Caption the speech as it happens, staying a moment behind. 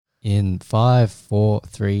In 5, 4,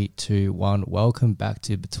 3, 2, 1. Welcome back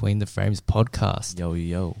to Between the Frames podcast.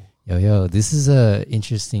 Yo. This is a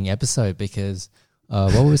interesting episode because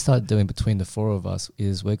what we start doing between the four of us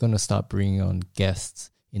is we're going to start bringing on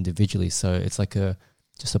guests individually. So it's like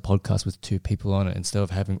just a podcast with two people on it instead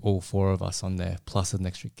of having all four of us on there plus an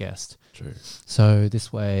extra guest. True. So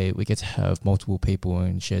this way we get to have multiple people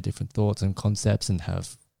and share different thoughts and concepts and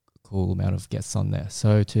have a cool amount of guests on there.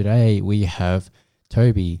 So today we have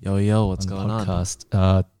Toby. Yo, what's on going the podcast,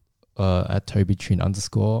 at Toby Trinh _ on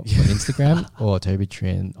Instagram or Toby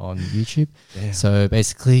Trinh on YouTube. Damn. So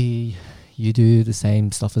basically you do the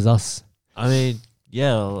same stuff as us. I mean,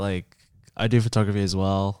 yeah, like I do photography as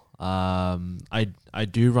well. I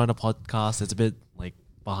do run a podcast. It's a bit like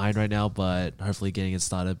behind right now, but hopefully getting it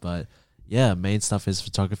started. But yeah, main stuff is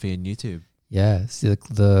photography and YouTube. Yeah, see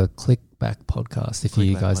the Click Back podcast, if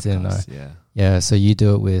you guys didn't know. Yeah. Yeah, so you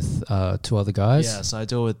do it with two other guys. Yeah, so I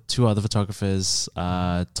do it with two other photographers,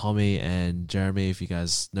 Tommy and Jeremy, if you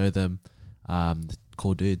guys know them.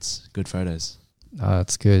 Cool dudes, good photos.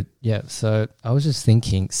 That's good. Yeah, so I was just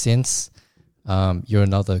thinking, since you're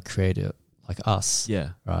another creator like us, Yeah.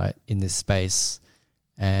 right, in this space,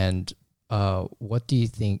 and what do you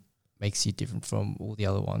think makes you different from all the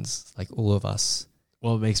other ones, like all of us?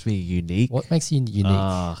 What makes me unique? What makes you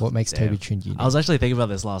unique? What makes Toby Trinh unique? I was actually thinking about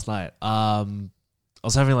this last night. I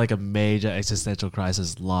was having like a major existential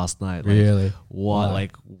crisis last night. Like, really? What Wow.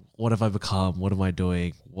 like what have I become? What am I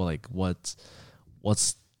doing? Well, like what's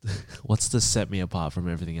to set me apart from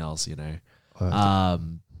everything else? You know.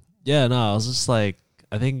 Yeah. No, I was just like,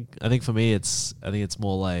 I think for me, it's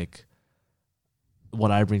more like what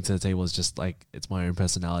I bring to the table is just like it's my own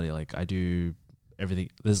personality. Like I do everything.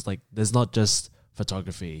 There's not just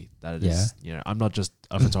photography that it is, you know, I'm not just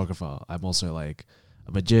a photographer. I'm also like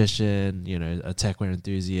a magician, you know, a techwear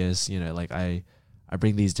enthusiast, you know, like I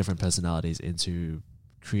bring these different personalities into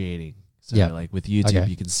creating. So like with YouTube,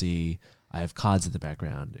 you can see I have cards in the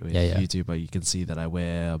background. With YouTube, you can see that I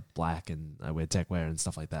wear black and I wear techwear and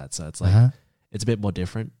stuff like that. So it's like, it's a bit more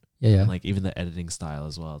different. Yeah. And like even the editing style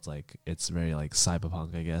as well. It's like, it's very like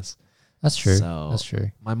cyberpunk, I guess. That's true. So that's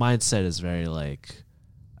true. My mindset is very like,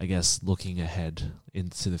 I guess looking ahead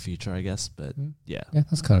into the future, I guess, but yeah,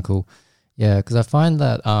 that's kind of cool. Yeah, because I find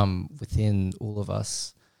that within all of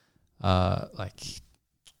us, like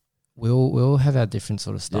we'll have our different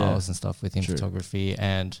sort of styles and stuff within photography.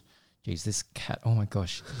 And geez, this cat! Oh my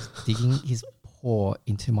gosh, he's digging his paw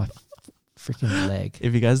into my freaking leg.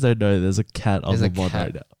 If you guys don't know, there's a cat on the mod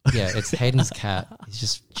right now. Yeah, it's Hayden's cat. He's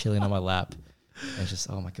just chilling on my lap. And it's just,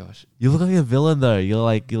 oh my gosh. You look like a villain though. You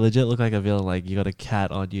legit look like a villain. Like you got a cat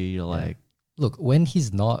on you. You're like, look, when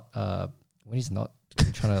he's not trying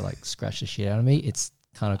to like scratch the shit out of me, it's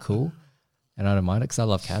kind of cool, and I don't mind it because I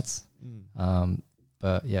love cats.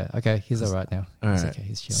 But yeah, okay, he's all right now. He's okay.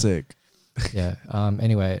 He's chilling. Sick. Yeah.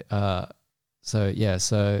 Anyway,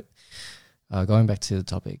 so going back to the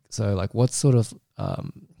topic. So like, what sort of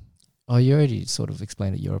you already sort of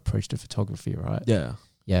explained your approach to photography, right? Yeah.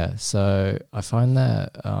 Yeah, so I find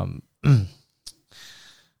that I'm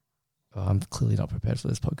clearly not prepared for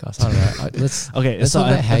this podcast. I don't know. Let's so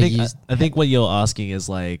talk about I think what you're asking is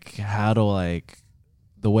like how do like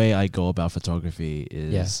the way I go about photography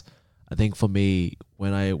is I think for me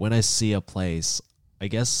when I see a place, I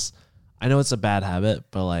guess I know it's a bad habit,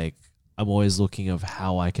 but like I'm always looking of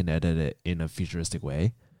how I can edit it in a futuristic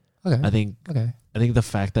way. Okay. I think the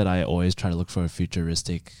fact that I always try to look for a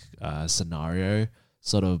futuristic scenario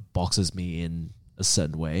sort of boxes me in a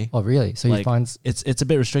certain way. Oh, really? So like, you find it's a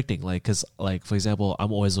bit restricting, like because like for example,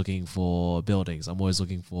 I'm always looking for buildings. I'm always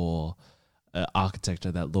looking for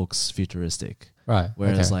architecture that looks futuristic. Right.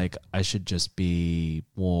 Whereas like I should just be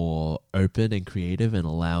more open and creative and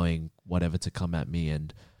allowing whatever to come at me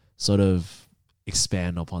and sort of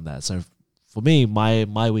expand upon that. So for me,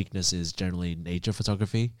 my weakness is generally nature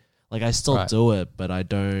photography. Like I still do it, but I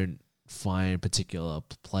don't find particular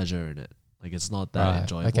pleasure in it. Like it's not that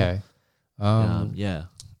enjoyable. Okay. Yeah,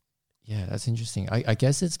 that's interesting. I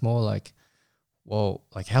guess it's more like, well,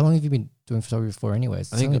 like how long have you been doing photography for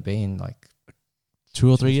anyways? It's only been like 2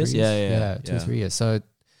 or 3 years. Yeah, 2 or 3 years. So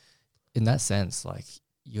in that sense, like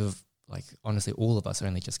you've like honestly all of us are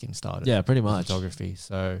only just getting started. Yeah, pretty much. Photography.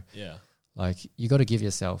 So yeah, like you got to give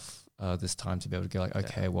yourself this time to be able to go like,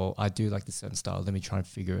 okay, well I do like this certain style. Let me try and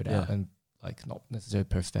figure it out and like not necessarily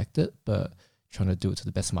perfect it, but trying to do it to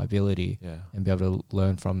the best of my ability and be able to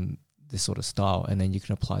learn from this sort of style, and then you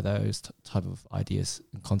can apply those type of ideas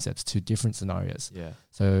and concepts to different scenarios. Yeah.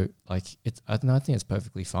 So like I think it's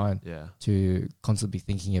perfectly fine to constantly be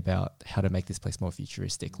thinking about how to make this place more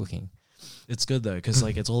futuristic looking. It's good though, because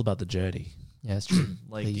like it's all about the journey. Yeah, it's true.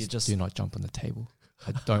 Like Please you just do not jump on the table.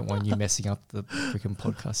 I don't want you messing up the freaking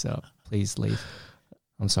podcast setup. Please leave.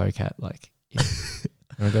 I'm sorry, Kat. Like, yeah.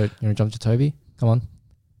 You wanna jump to Toby? Come on.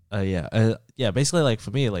 Yeah. Basically, like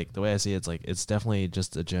for me, like the way I see it, it's like it's definitely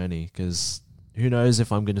just a journey because who knows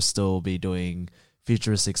if I'm gonna still be doing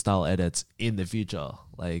futuristic style edits in the future,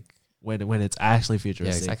 like when it's actually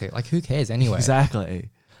futuristic. Yeah, exactly. Like who cares anyway? Exactly.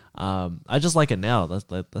 I just like it now.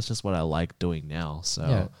 That's just what I like doing now.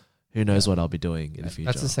 So who knows what I'll be doing in the future.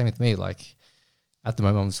 That's the same with me. Like at the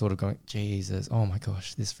moment, I'm sort of going, Jesus, oh my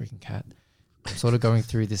gosh, this freaking cat. I'm sort of going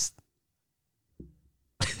through this.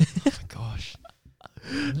 Oh my gosh.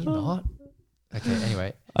 Can you not? Okay,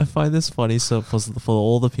 anyway. I find this funny. So for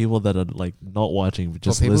all the people that are like not watching, but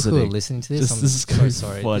just for people listening, who are listening to this, this is so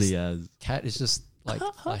sorry. Funny this as cat is just like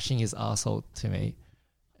flashing his arsehole to me,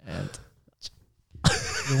 and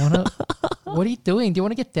you wanna? What are you doing? Do you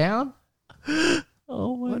want to get down?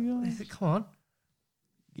 Oh my god! Come on,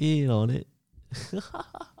 get on it.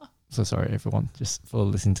 So sorry, everyone, just for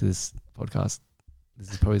listening to this podcast.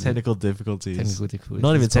 This is probably technical difficulties. Technical difficulties.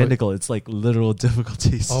 Not even technical. It's like literal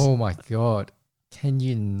difficulties. Oh my god! Can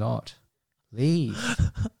you not leave?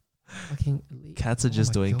 Fucking leave. Cats are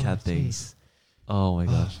just doing cat things. Oh my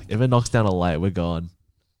gosh! If it knocks down a light, we're gone.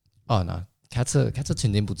 Oh no, cats are too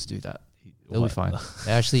nimble to do that. They'll be fine.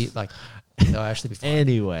 They'll actually be fine.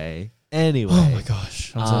 Anyway. Oh my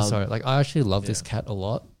gosh, I'm so sorry. Like I actually love this cat a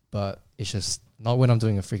lot, but it's just not when I'm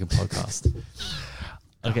doing a freaking podcast.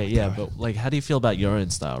 Okay, but like, how do you feel about your own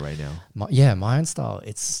style right now? My own style.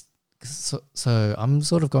 It's so I'm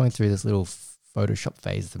sort of going through this little Photoshop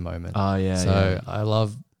phase at the moment. Oh yeah. So I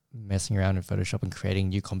love messing around in Photoshop and creating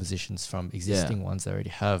new compositions from existing ones I already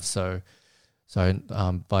have. So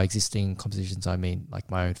by existing compositions, I mean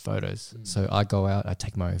like my own photos. So I go out, I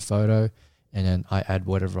take my own photo, and then I add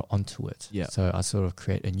whatever onto it. Yeah. So I sort of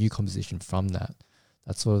create a new composition from that.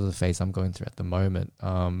 That's sort of the phase I'm going through at the moment.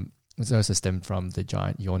 It's also stemmed from the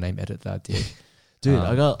giant Your Name edit that I did. Dude,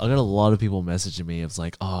 I got a lot of people messaging me. It's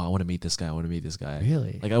like, oh, I want to meet this guy.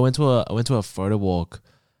 Really? Like I went to a photo walk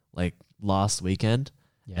like last weekend,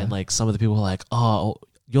 and like some of the people were like, oh,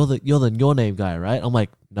 you're the Your Name guy, right? I'm like,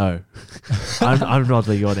 no, I'm not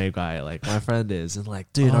the Your Name guy. Like my friend is, and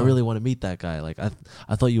like, dude, I really want to meet that guy. Like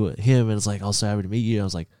I thought you were him, and it's like, I was so happy to meet you. I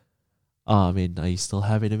was like, oh, I mean, are you still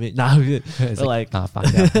happy to meet? No, it's like, nah, fuck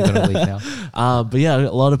that. I'm gonna leave now. But yeah,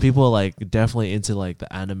 a lot of people are like definitely into like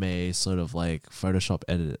the anime sort of like Photoshop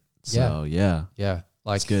edit. So yeah,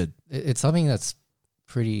 like it's good. It's something that's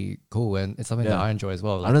pretty cool, and it's something that I enjoy as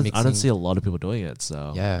well. Like I don't see a lot of people doing it.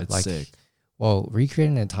 So it's like, sick. Well,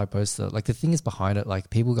 recreating an entire poster, like the thing is behind it,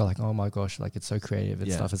 like people go like, oh my gosh, like it's so creative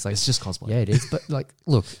and stuff. It's like, it's just cosplay. Yeah, it is. But like,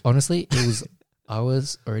 look, honestly, I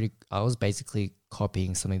was basically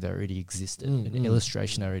copying something that already existed, an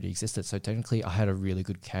illustration that already existed. So technically I had a really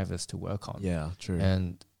good canvas to work on. Yeah, true.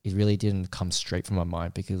 And it really didn't come straight from my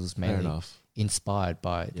mind because it was mainly inspired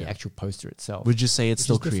by the actual poster itself. Would you say it's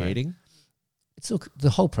still creating? It's still, the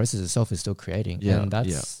whole process itself is still creating. Yeah, and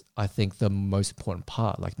that's, I think, the most important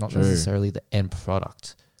part. Like not necessarily the end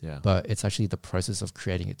product, but it's actually the process of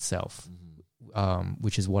creating itself.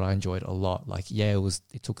 Which is what I enjoyed a lot. Like,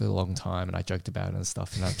 it took a long time, and I joked about it and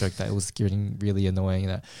stuff, and I joked that it was getting really annoying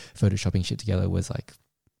that photoshopping shit together was like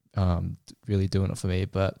really doing it for me,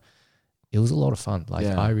 but it was a lot of fun. Like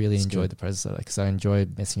I really enjoyed the process of it because I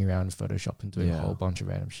enjoyed messing around with Photoshop and doing a whole bunch of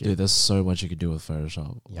random shit. Dude, there's so much you can do with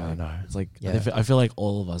Photoshop. Yeah, I know. It's like I feel like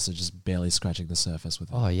all of us are just barely scratching the surface with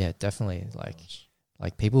it. Oh yeah, definitely.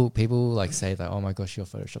 Like people like say that, oh my gosh, your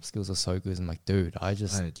Photoshop skills are so good. I'm like, dude,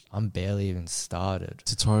 I'm barely even started.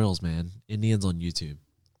 Tutorials, man. Indians on YouTube.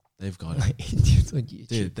 They've got it. Indians on YouTube.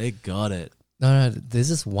 Dude, they got it. No, there's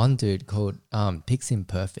this one dude called Pix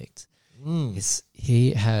Imperfect.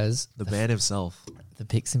 He has the man himself. The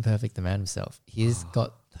Pix Imperfect, the man himself. He's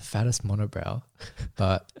got the fattest monobrow,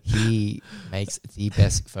 but he makes the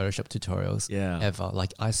best Photoshop tutorials ever.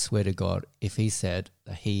 Like I swear to God, if he said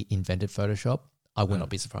that he invented Photoshop, I would not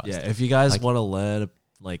be surprised. Yeah, if you guys want to learn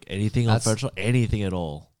like anything on Photoshop, anything at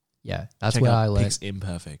all. Yeah, that's where I learned. Pix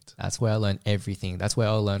Imperfect. That's where I learned everything. That's where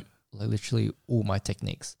I learned literally all my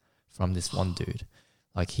techniques from this one dude.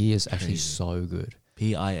 Like he is actually so good.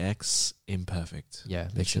 Pix Imperfect. Yeah,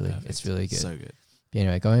 literally, Imperfect. It's really good. So good. But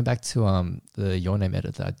anyway, going back to the Your Name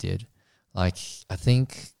edit that I did, like I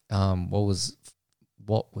think what was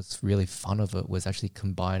really fun of it was actually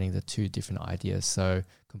combining the two different ideas. So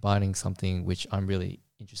combining something which I'm really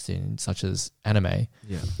interested in, such as anime,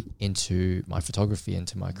 into my photography,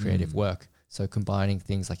 into my creative work. So combining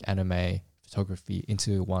things like anime, photography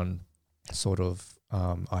into one sort of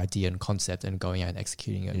idea and concept and going out and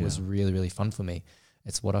executing it was really, really fun for me.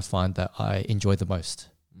 it's what I find that I enjoy the most.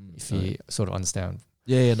 If you sort of understand.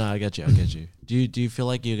 Yeah, no, I get you. Do you feel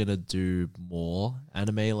like you're gonna do more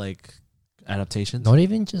anime like adaptations? Not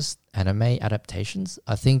even just anime adaptations.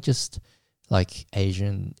 I think just like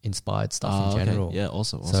Asian inspired stuff in general. Okay. Yeah,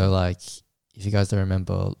 awesome. So like, if you guys don't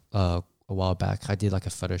remember, a while back I did like a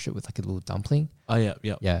photo shoot with like a little dumpling. Oh yeah.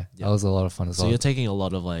 That was a lot of fun as well. So you're taking a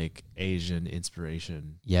lot of like Asian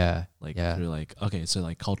inspiration. Yeah. Through like, okay, so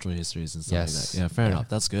like cultural histories and stuff like that. Yeah, fair enough.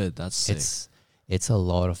 That's good. That's sick. It's a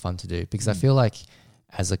lot of fun to do because I feel like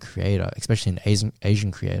as a creator, especially an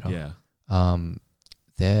Asian creator,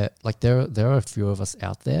 there are a few of us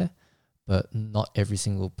out there, but not every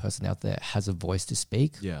single person out there has a voice to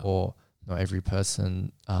speak. Yeah. Or not every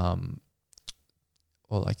person,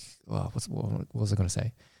 or like, what was I going to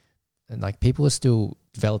say? And like people are still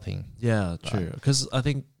developing. Yeah, true. Because I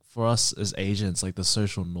think for us as Asians, like the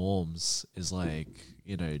social norms is like,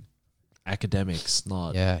 you know, academics,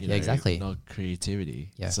 not exactly, not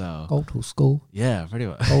creativity. Yeah. So go to school. Yeah, pretty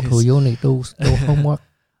much. Go to uni, do homework.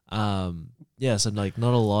 Yeah, so like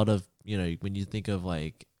not a lot of, you know, when you think of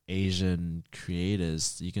like Asian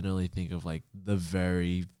creators, you can only think of like the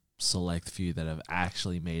very select few that have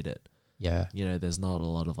actually made it. Yeah. You know, there's not a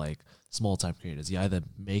lot of like small time creators. You either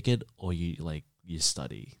make it or you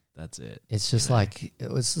study. That's it. It's just like,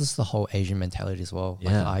 it was just the whole Asian mentality as well.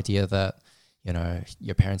 Like the idea that, you know,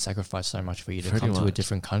 your parents sacrificed so much for you to come to a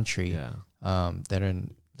different country. Yeah.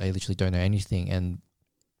 They literally don't know anything. And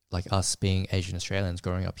like us being Asian Australians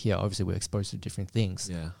growing up here, obviously we're exposed to different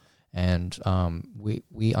things. Yeah. And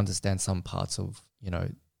we understand some parts of, you know,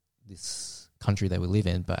 this country that we live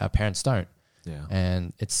in, but our parents don't. Yeah.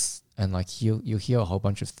 And like you hear a whole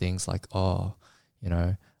bunch of things like, oh, you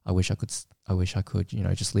know, I wish I could, you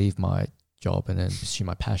know, just leave my job and then pursue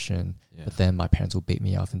my passion. Yeah. But then my parents will beat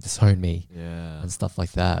me up and disown me. Yeah. And stuff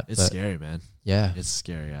like that. It's scary, man. Yeah. It's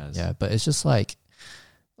scary as. Yeah. But it's just like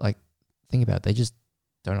think about it, they just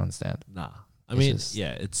don't understand. Nah. I mean,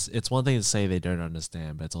 it's one thing to say they don't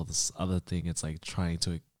understand, but it's all this other thing. It's like trying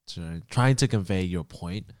to convey your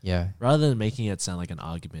point. Yeah. Rather than making it sound like an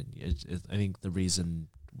argument. I think the reason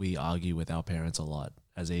we argue with our parents a lot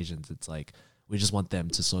as Asians, it's like we just want them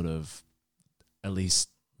to sort of at least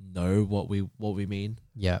know what we mean.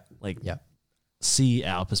 Yeah. Like see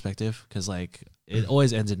our perspective, because like it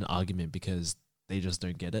always ends in an argument because they just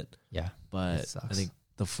don't get it. Yeah. But I think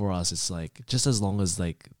for us, it's like just as long as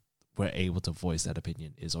like we're able to voice that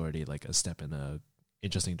opinion is already like a step in a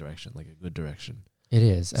interesting direction, like a good direction. It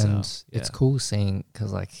is, and it's cool seeing,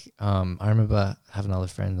 because like I remember having another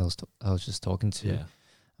friend I was just talking to.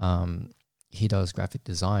 Yeah. He does graphic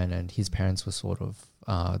design, and his parents were sort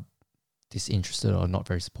of disinterested or not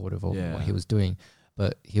very supportive of what he was doing.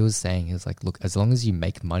 But he was saying, he was like, look, as long as you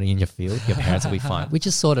make money in your field, your parents will be fine, which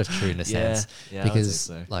is sort of true in a sense. Yeah, because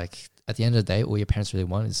like at the end of the day, all your parents really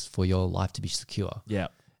want is for your life to be secure. Yeah.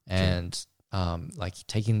 And like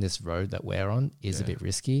taking this road that we're on is a bit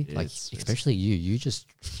risky. Like especially you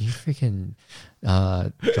freaking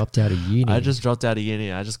dropped out of uni. I just dropped out of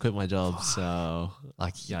uni. I just quit my job. So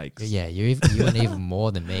like, yikes. Yeah, you went even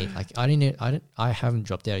more than me. Like I haven't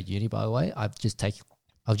dropped out of uni, by the way. I've just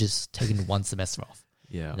taken one semester off.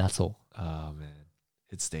 Yeah. And that's all. Oh man,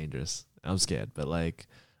 it's dangerous. I'm scared, but like,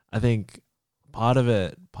 I think part of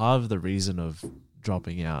the reason of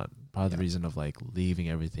dropping out, part of the reason of like leaving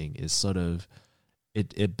everything is sort of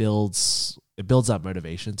it builds that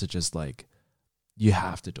motivation to just like, you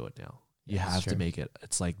have to do it now. You have to make it.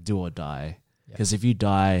 It's like do or die. Because if you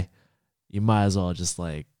die, you might as well just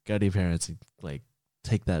like go to your parents and like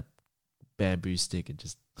take that bamboo stick and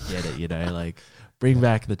just get it, you know, like bring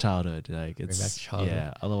back the childhood. Like it's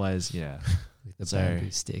otherwise with the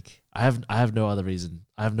bamboo stick. I have no other reason.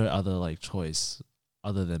 I have no other like choice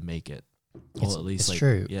other than make it. Or at least it's like,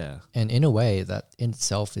 true. Yeah. And in a way that in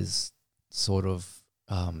itself is sort of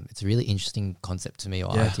it's a really interesting concept to me,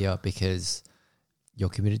 or idea, because you're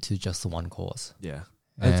committed to just the one cause. Yeah.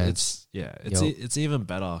 It's even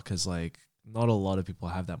better because like not a lot of people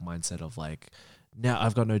have that mindset of like, now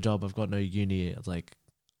I've got no job, I've got no uni, it's like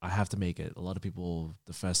I have to make it. A lot of people,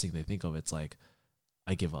 the first thing they think of, it's like,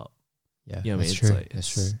 I give up. Yeah, you know what I mean? True.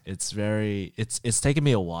 It's true. It's taken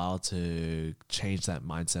me a while to change that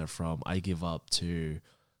mindset from I give up to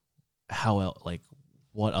like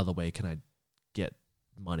what other way can I get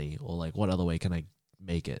money, or like what other way can I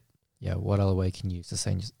make it? Yeah, what other way can you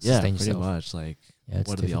sustain yourself? Pretty much. Like,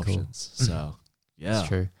 what are the options? So, it's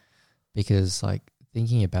true. Because like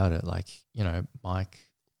thinking about it, like, you know, Mike,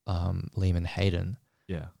 Liam and Hayden,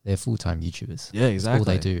 they're full-time YouTubers. Yeah, exactly.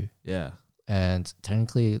 That's all they do. Yeah. And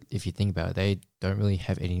technically, if you think about it, they don't really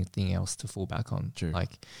have anything else to fall back on. True.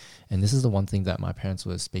 Like, and this is the one thing that my parents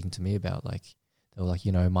were speaking to me about. Like, they were like,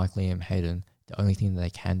 you know, Mike, Liam, Hayden, the only thing that they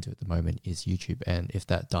can do at the moment is YouTube. And if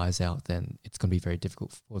that dies out, then it's going to be very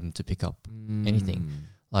difficult for them to pick up anything.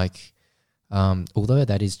 Like, although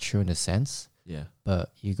that is true in a sense,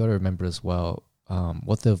 but you got to remember as well,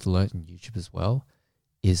 what they've learned in YouTube as well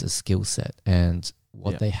is a skill set. And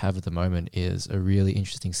what they have at the moment is a really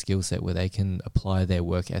interesting skill set where they can apply their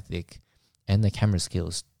work ethic and their camera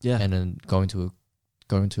skills and then go into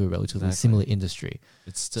a relatively similar industry.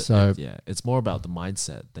 It's more about the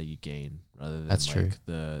mindset that you gain rather than true.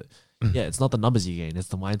 It's not the numbers you gain, it's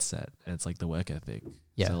the mindset, and it's like the work ethic.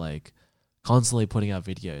 So like constantly putting out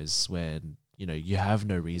videos when, you know, you have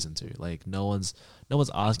no reason to. Like no one's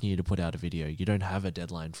asking you to put out a video. You don't have a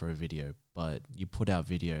deadline for a video, but you put out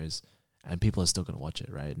videos and people are still going to watch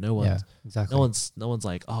it, right? No one's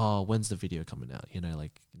like, oh, when's the video coming out? You know,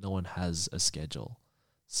 like no one has a schedule.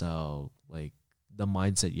 So like the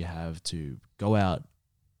mindset you have to go out,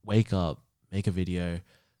 wake up, make a video,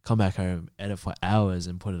 come back home, edit for hours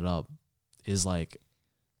and put it up is like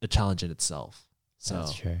a challenge in itself. So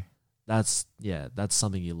that's true. That's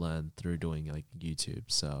something you learn through doing like YouTube.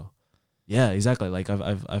 So yeah, exactly. Like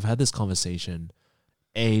I've had this conversation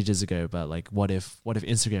ages ago about like what if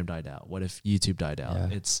Instagram died out? What if YouTube died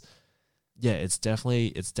out? It's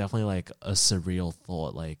definitely like a surreal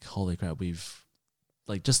thought. Like holy crap, we've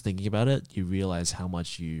like just thinking about it, you realize how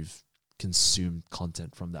much you've consumed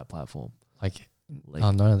content from that platform. Like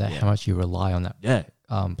none of that, how much you rely on that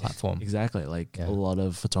platform. Exactly. Like a lot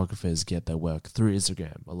of photographers get their work through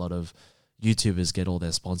Instagram. A lot of YouTubers get all their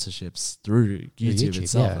sponsorships through YouTube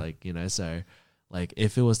itself. Like, you know, so like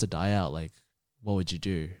if it was to die out, like what would you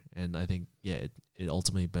do? And I think, it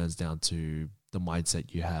ultimately burns down to the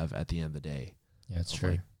mindset you have at the end of the day. Yeah, it's true.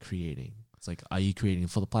 Like creating. It's like, are you creating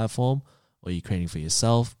for the platform or are you creating for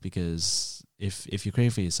yourself? Because if you're creating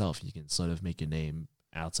for yourself, you can sort of make your name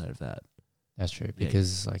outside of that. That's true.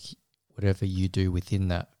 Because like whatever you do within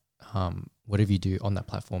that, whatever you do on that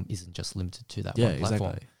platform isn't just limited to that one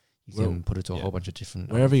platform. Exactly. You can put it to a whole bunch of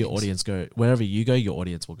different wherever your audience go, wherever you go, your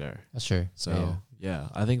audience will go. That's true. So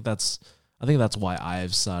I think that's why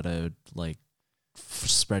I've started like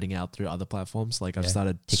spreading out through other platforms. Like I've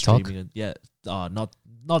started TikTok? streaming.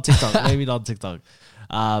 Not TikTok. Maybe not TikTok.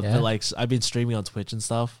 But like I've been streaming on Twitch and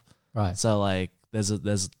stuff. Right. So like there's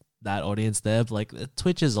that audience there. But like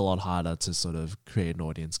Twitch is a lot harder to sort of create an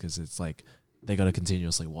audience because it's like they got to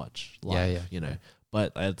continuously watch live, you know.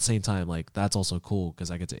 But at the same time, like that's also cool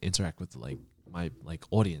because I get to interact with like my like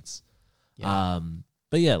audience. But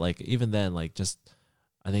yeah, like even then, like just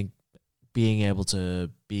I think being able to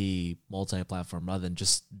be multi-platform rather than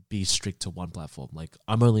just be strict to one platform. Like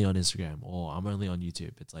I'm only on Instagram or I'm only on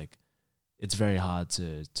YouTube. It's like it's very hard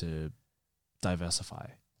to diversify.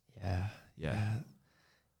 Yeah.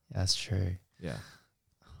 That's true. Yeah.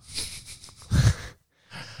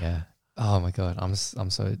 Yeah. Oh my god, I'm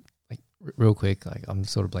so like real quick. Like I'm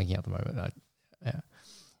sort of blanking out at the moment.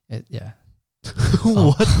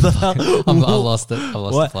 What the hell? I lost it. I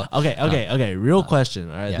lost the plot. Okay. Real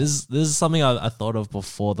question. All right. This is something I thought of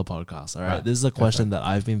before the podcast. All right. This is a question that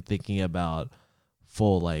I've been thinking about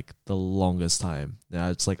for like the longest time. Now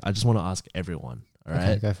it's like I just want to ask everyone. All right.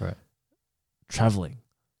 Okay, go for it. Traveling.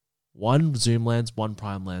 One zoom lens, one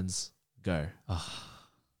prime lens. Go.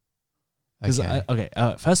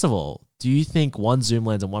 First of all, do you think one zoom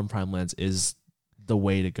lens and one prime lens is the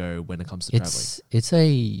way to go when it comes to traveling? It's a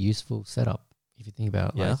useful setup if you think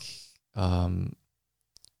about it.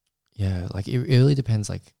 Like it really depends.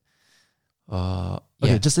 Like,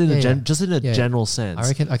 just in a general sense. I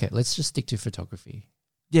reckon. Okay, let's just stick to photography.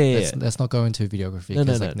 Let's not go into videography.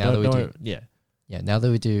 Now that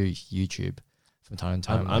we do YouTube from time to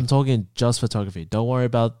time, I'm talking just photography. Don't worry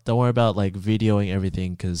about like videoing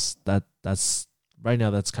everything because that's right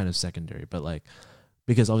now that's kind of secondary. But like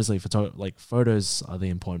because obviously photos are the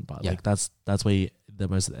important part. Like that's where the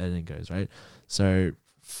most of the editing goes, right? So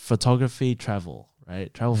photography, travel,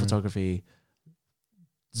 right? Travel photography,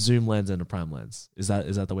 zoom lens and a prime lens. Is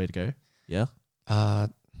that the way to go? Yeah.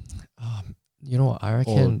 You know what? I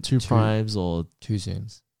reckon or two primes or two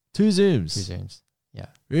zooms. Two zooms. Two zooms. Yeah.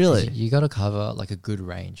 Really? You got to cover like a good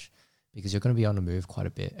range because you're going to be on the move quite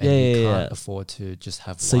a bit, and you can't afford to just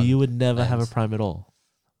have. So one you would never lens. have a prime at all.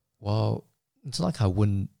 Well, it's not like I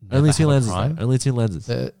wouldn't. Only two lenses. Only two lenses.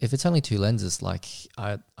 But if it's only two lenses, like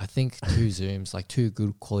I think two zooms, like two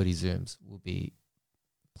good quality zooms, will be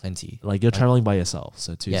plenty. Like you're traveling by yourself,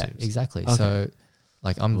 so two zooms. Yeah, exactly. Okay. So,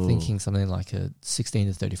 like I'm thinking something like a 16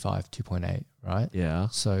 to 35 2.8, right? Yeah.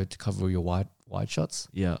 So to cover your wide shots.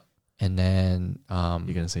 Yeah. And then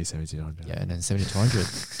you're gonna say 7200. Yeah, and then 7200,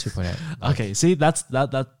 2.8. Okay, see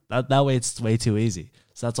that way it's way too easy.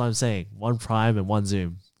 So that's what I'm saying. One prime and one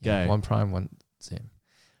zoom. Go. One prime, one zoom.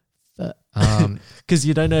 But because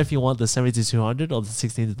you don't know if you want the 7200 or the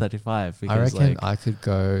 16 to 35. I reckon I could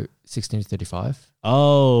go 16 to 35.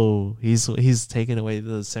 Oh, he's taken away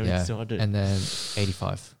the 7200. And then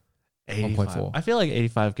 85. 1.4. I feel like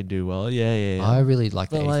 85 can do well. Yeah. I really like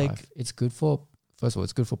the But 85. like- It's good for, first of all,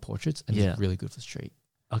 it's good for portraits and it's really good for street.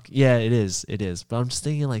 Okay, yeah, it is. But I'm just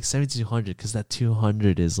thinking like 7200 because that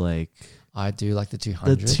 200 is like I do like the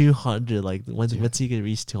 200. the 200. Like once you can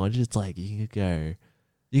reach 200, it's like you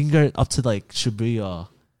can go up to like Shibuya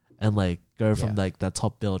and like go from like that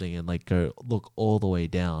top building and like go look all the way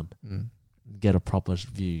down, get a proper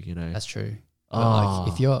view. You know, That's true. But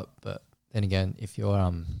like but then again, if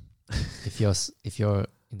you're if you're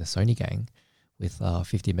in the Sony gang with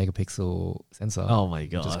 50 megapixel sensor, oh my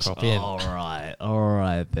gosh, just crop in. all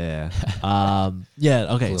right there.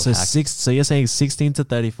 Yeah, okay. So hack. So you're saying 16 to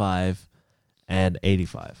 35 and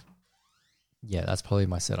 85. Yeah, that's probably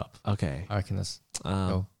my setup. Okay. I reckon that's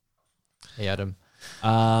cool. Hey Adam.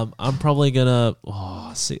 I'm probably gonna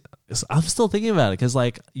see. I'm still thinking about it because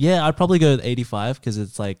like I'd probably go with 85 because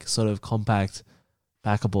it's like sort of compact,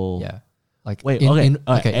 packable. Yeah. Like wait,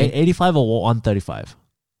 85 or 135?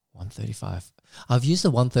 135. I've used the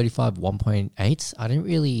 135 1.8. I didn't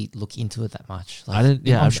really look into it that much. Like, I didn't.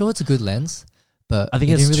 Yeah, I'm sure it's a good lens, but I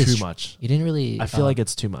think it's really too much. It didn't really. I feel like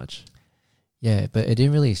it's too much. Yeah, but it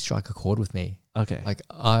didn't really strike a chord with me. Okay. Like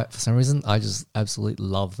for some reason, I just absolutely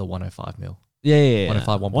love the 105 mil. Yeah.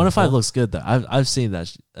 105, 1.4. 105 looks good though. I've seen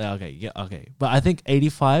that. Okay. But I think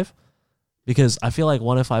 85 because I feel like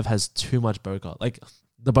 105 has too much bokeh. Like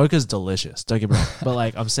the bokeh is delicious. Don't get me wrong. But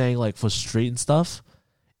like I'm saying, like for street and stuff,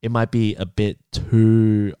 it might be a bit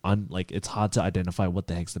too like it's hard to identify what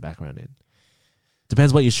the heck's the background in.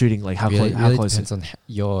 Depends what you're shooting. Like how close. How close. Depends on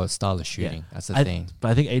your style of shooting. Yeah. That's the thing.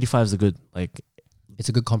 But I think 85 is a good like. It's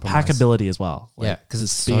a good compromise. Packability as well. Like, yeah, because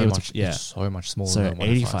it's so much. It's so much smaller. So than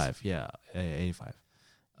 85. Yeah, 85.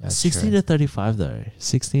 Yeah, 16 to 35 though.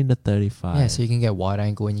 16 to 35. Yeah, so you can get wide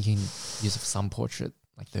angle and you can use it for some portrait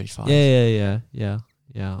like 35. Yeah.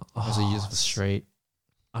 Also use it for straight.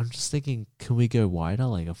 I'm just thinking, can we go wider,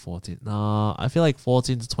 like a 14? Nah, I feel like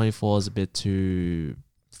 14 to 24 is a bit too.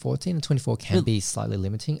 14 and 24 can be slightly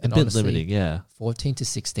limiting. And honestly, limiting, yeah. 14 to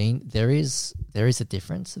 16, there is a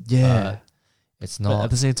difference. Yeah. It's not. But at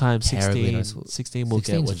the same time, 16 will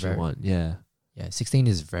get what you want. Yeah. Yeah, 16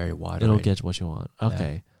 is very wide. It'll get what you want.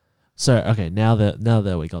 Okay. Yeah. So, now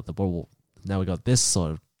that we got the ball, now we got this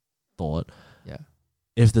sort of thought. Yeah.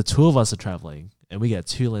 If the two of us are traveling and we get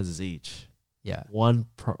two lenses each. Yeah. One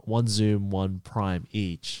zoom, one prime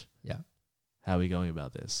each. Yeah. How are we going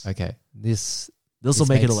about this? Okay. This will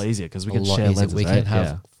make it a lot easier because we can share lenses. We can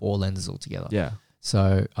have 4 lenses all together. Yeah.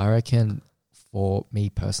 So I reckon for me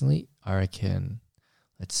personally,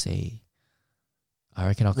 let's see.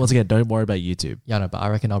 Once again, don't worry about YouTube. Yeah, no, but I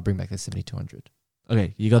reckon I'll bring back the 7200.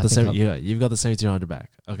 Okay, you've got the 7200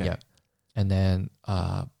 back. Okay. Yeah. And then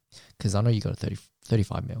because I know you got a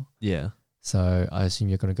 35 mil. Yeah. So I assume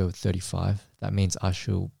you're going to go with 35. That means I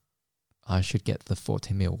should get the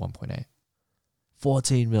 14 mil 1.8.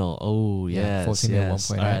 14 mil. Oh, yeah. 14 mil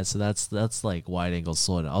 1.8. All right, so that's like wide angle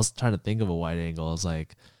sorted. I was trying to think of a wide angle. I was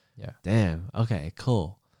like, yeah. Damn. Okay,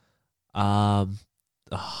 cool. I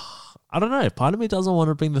don't know. Part of me doesn't want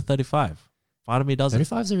to bring the 35. Part of me doesn't.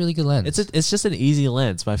 35 is a really good lens. It's just an easy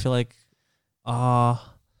lens, but I feel like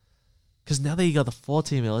because now that you got the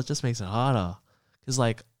 14 mil, it just makes it harder. Because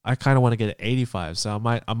like I kind of want to get an 85, so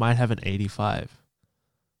I might have an 85.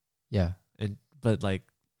 Yeah. But like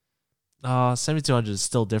 7200 is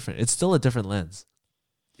still different. It's still a different lens.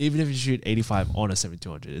 Even if you shoot 85 on a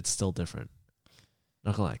 7200, it's still different.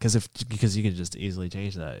 Not gonna lie, because you can just easily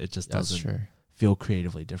change that. It just doesn't feel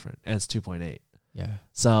creatively different, and it's 2.8. Yeah.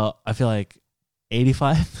 So I feel like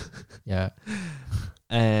 85. Yeah.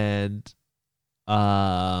 And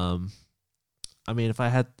I mean,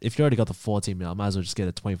 if you already got the 14 mil, I might as well just get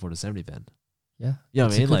a 24 to 70 then. Yeah. You know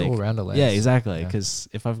what I mean? Like all-rounder lens. Yeah, exactly. Because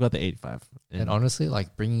if I've got the 85, and honestly,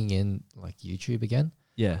 like bringing in like YouTube again,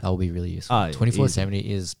 that will be really useful. 24-70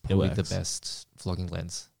 is probably the best vlogging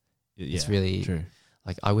lens. It's really true.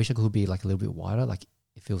 Like I wish it could be like a little bit wider. Like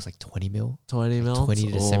it feels like 20 mil. 20 mil?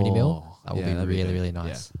 20 to 70 mil. That would be really, really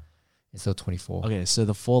nice. Yeah. It's still 24. Okay, so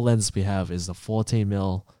the 4 lenses we have is the 14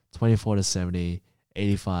 mil, 24 to 70,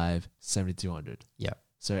 85, 7200. Yeah.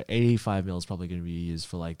 So 85 mil is probably going to be used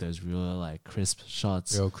for like those real like crisp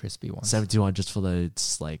shots. Real crispy ones. 7200 for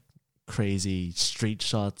those like crazy street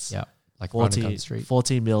shots. Yeah. Like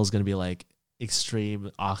 14 mil is going to be like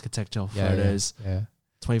extreme architecture Yeah, photos. Yeah.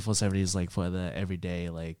 2470 is like for the everyday,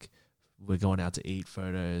 like we're going out to eat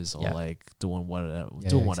photos or like doing whatever.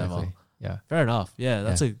 Exactly. Yeah. Fair enough. Yeah,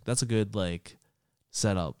 that's a good like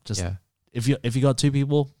setup. Just Yeah. if you got two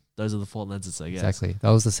people, those are the 4 lenses, I guess. Exactly. That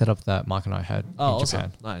was the setup that Mike and I had in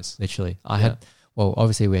Japan. Nice. Literally. I had, well,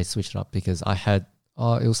 obviously we had switched it up because I had,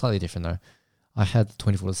 it was slightly different though. I had the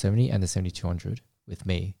 24-70 and the 70-200 with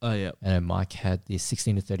me. Oh, yeah. And then Mike had the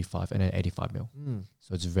 16-35 and an 85mm.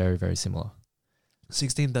 So it's very, very similar.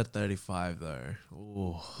 16-35 though.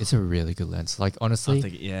 Ooh. It's a really good lens. Like honestly, I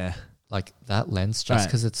think, yeah. Like that lens, just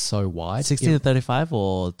because it's so wide. 16-35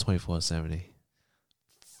 or 24-70?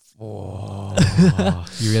 Oh,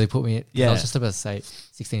 you really put me in. Yeah. I was just about to say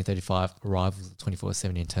 16-35 rivals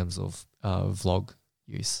 24-70 in terms of vlog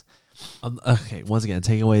use. Okay, once again,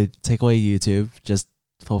 take away YouTube just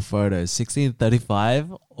for photos.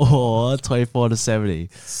 16-35 or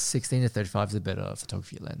 24-70? 16-35 is a better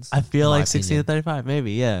photography lens. I feel like 16-35,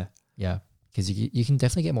 maybe, yeah. Yeah, because you can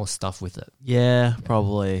definitely get more stuff with it. Yeah,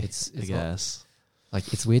 probably. It's I guess.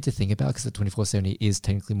 Like, it's weird to think about because the 24-70 is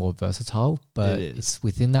technically more versatile, but it's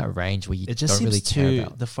within that range where you don't really care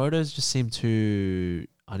about. The photos just seem too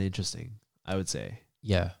uninteresting, I would say.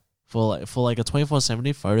 Yeah. For like a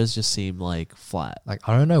 24-70, photos just seem like flat. Like,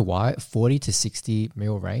 I don't know why 40 to 60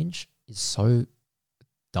 mil range is so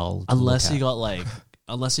dull. Unless you got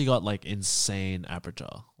like insane aperture,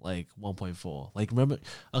 like 1.4. Like remember,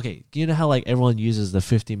 okay, you know how like everyone uses the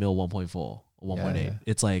 50 mil 1.4 or 1.8? Yeah.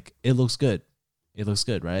 It's like it looks good. It looks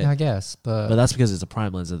good, right? Yeah, I guess, but that's because it's a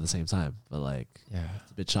prime lens at the same time. But like,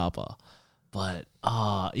 it's a bit sharper. But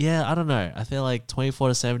yeah, I don't know. I feel like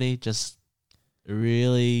 24-70 just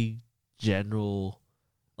really general.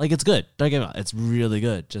 Like it's good. Don't get me wrong. It's really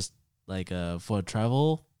good. Just like for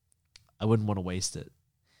travel, I wouldn't want to waste it.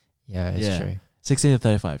 Yeah, it's true.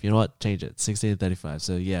 16-35. You know what? Change it. 16-35.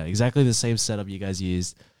 So yeah, exactly the same setup you guys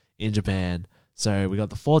used in Japan. So we got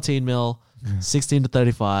the 14 mil,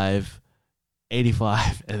 16-35.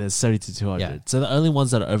 85 and then 70-200. Yeah. So the only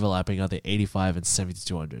ones that are overlapping are the 85 and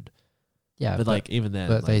 70-200. Yeah, but like even then,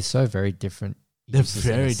 but they're so very different. They're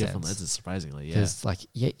very different lenses, surprisingly. Yeah, because like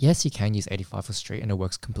yes, you can use 85 for street and it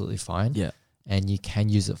works completely fine. Yeah, and you can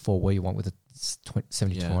use it for what you want with the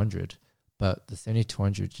 70-200, but the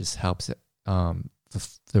 70-200 just helps it.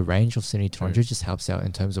 The range of 70-200 just helps out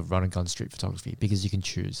in terms of run and gun street photography because you can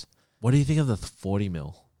choose. What do you think of the 40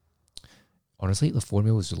 mil? Honestly, the 40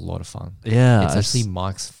 mil was a lot of fun. Yeah. It's actually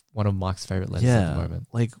one of Mike's favorite lenses at the moment.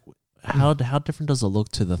 Like, how different does it look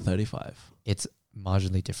to the 35? It's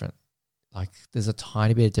marginally different. Like, there's a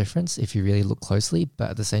tiny bit of difference if you really look closely,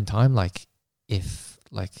 but at the same time, like, if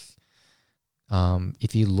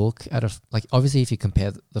you look at obviously if you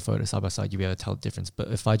compare the photo side by side, you'll be able to tell the difference. But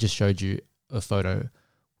if I just showed you a photo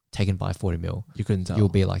taken by 40 mil, you couldn't tell. You'll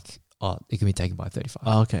be like, oh, it can be taken by 35.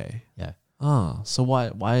 Oh, okay. Yeah. Oh, so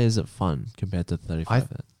why is it fun compared to 35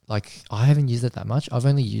 then? Like, I haven't used it that much. I've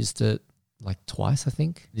only used it like twice, I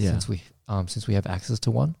think, since we have access to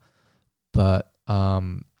one. But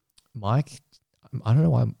Mike, I don't know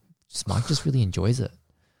why, Mike just really enjoys it.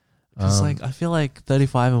 Because I feel like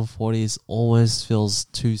 35 and 40s almost feels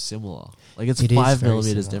too similar. Like it's 5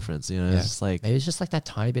 millimeters difference, you know. Yeah. It's just like maybe it's just like that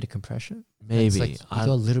tiny bit of compression. Maybe like you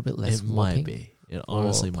go a little bit less. It might be. It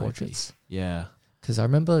honestly might be. Yeah. Because I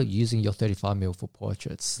remember using your 35mm for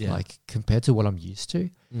portraits. Yeah. Like compared to what I'm used to,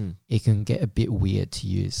 it can get a bit weird to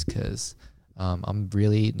use because I'm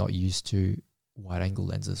really not used to wide angle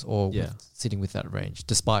lenses or sitting with that range,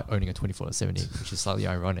 despite owning a 24-70, which is slightly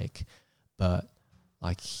ironic. But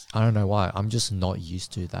like, I don't know why. I'm just not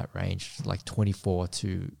used to that range, like 24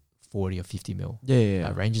 to 40 or 50 mil. Yeah.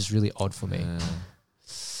 That range is really odd for me. I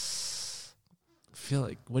feel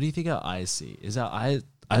like, what do you think our eyes see? Is our eye?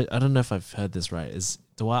 I don't know if I've heard this right.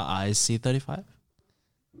 Do our eyes see 35?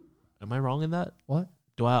 Am I wrong in that? What?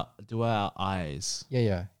 Do our eyes?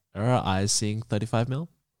 Yeah. Are our eyes seeing 35 mil?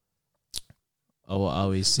 Or are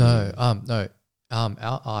we seeing? No.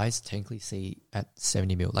 Our eyes technically see at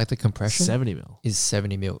 70 mil. Like the compression 70 mil is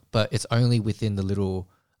 70 mil, but it's only within the little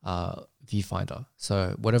viewfinder.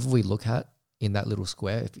 So whatever we look at in that little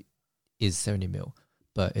square is 70 mil,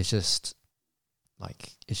 but it's just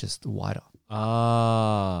wider.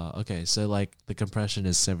 Ah, okay. So like the compression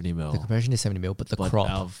is 70 mil. The compression is 70 mil, but crop,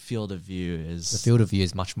 our field of view is... The field of view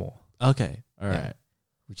is much more. Okay, all right.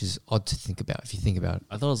 Which is odd to think about if you think about it.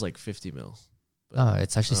 I thought it was like 50 mil. No,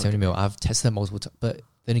 it's actually 70 mil. I've tested it multiple times, but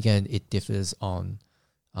then again, it differs on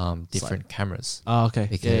different cameras. Oh, okay.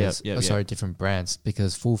 Because, different brands.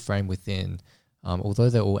 Because full frame within, although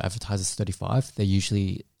they're all advertised as 35, they're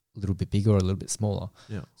usually a little bit bigger or a little bit smaller.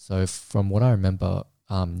 Yeah. So from what I remember,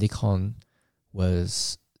 Nikon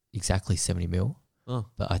was exactly 70 mil. Oh.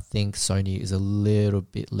 But I think Sony is a little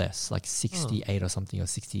bit less, like 68 or something, or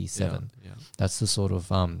 67. Yeah. That's the sort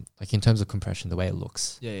of like in terms of compression, the way it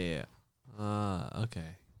looks. Yeah.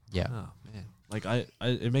 Okay. Yeah. Oh man. Like I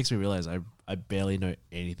it makes me realize I barely know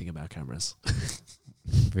anything about cameras.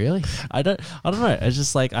 Really? I don't know. It's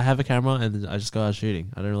just like I have a camera and I just go out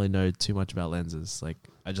shooting. I don't really know too much about lenses. Like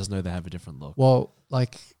I just know they have a different look. Well,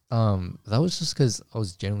 like that was just because I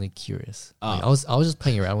was genuinely curious. Like, I was just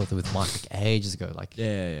playing around with it with Mike like ages ago, like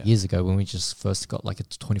years ago when we just first got like a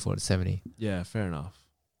 24 to 70. Yeah, fair enough.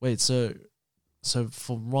 Wait, so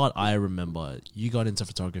from what I remember, you got into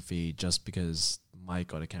photography just because Mike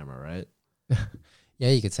got a camera, right? Yeah,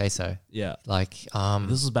 you could say so. Yeah. Like this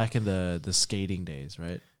was back in the skating days,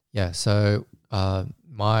 right? Yeah, so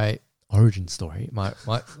my origin story, my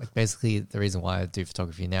like basically the reason why I do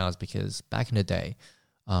photography now is because back in the day,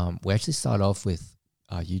 we actually started off with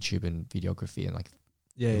YouTube and videography and like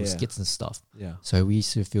skits and stuff. Yeah. So we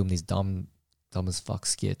used to film these dumb as fuck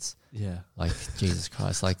skits. Yeah. Like Jesus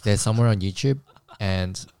Christ, like they're somewhere on YouTube,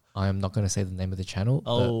 and I'm not going to say the name of the channel.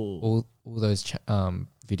 But all those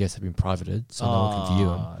videos have been privated, so no one can view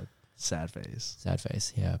them. Sad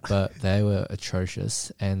face. Yeah, but they were atrocious,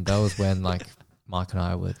 and that was when like Mark and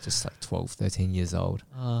I were just like 12, 13 years old,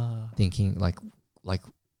 thinking like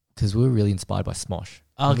because we were really inspired by Smosh.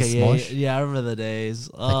 Okay, Smosh? yeah, I remember the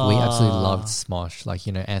days. Like we absolutely loved Smosh. Like,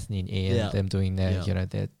 you know, Anthony and Ian, them doing their, you know,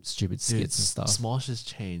 their stupid skits and stuff. Smosh has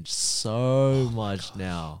changed so much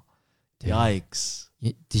now. Dude. Yikes.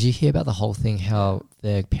 Did you hear about the whole thing, how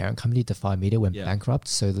their parent company, Defy Media, went bankrupt?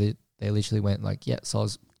 So they literally went like,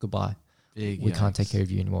 Soz, goodbye. We can't take care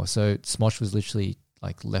of you anymore. So Smosh was literally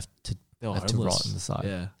like left to rot on the side.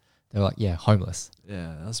 Yeah. They were like, homeless.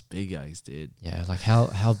 Yeah, that's big yikes, dude. Yeah, like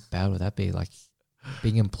how bad would that be? Like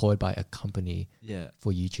being employed by a company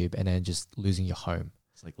for YouTube and then just losing your home.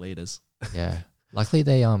 It's like leaders. Yeah. Luckily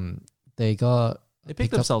they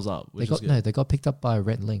picked themselves up. They got picked up by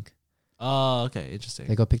Rhett and Link. Oh, okay, interesting.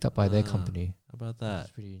 They got picked up by their company. How about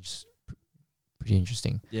that? It's pretty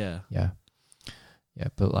interesting. Yeah. Yeah. Yeah,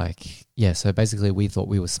 but like, so basically we thought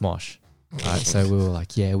we were Smosh. Right, so we were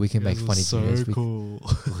like, we can make funny videos. Cool.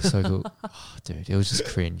 It was so cool. Oh, dude, it was just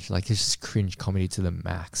cringe. Like, it's just cringe comedy to the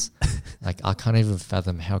max. Like, I can't even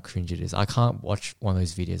fathom how cringe it is. I can't watch one of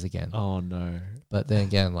those videos again. Oh, no. But then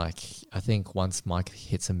again, like, I think once Mike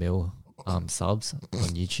hits 1 mil subs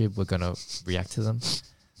on YouTube, we're going to react to them.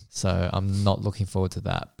 So I'm not looking forward to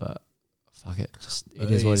that, but fuck it.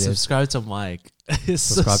 It is what it is. Subscribe to Mike.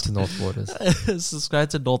 Subscribe to North Borders. Subscribe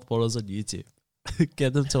to North Borders on YouTube.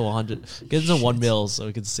 Get them to 100. Get them to 1 mil so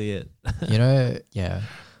we can see it. You know,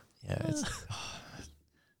 it's,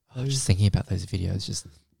 I was just thinking about those videos. Just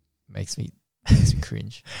makes me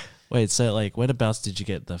cringe. Wait, so like, whenabouts did you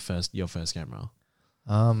get your first camera?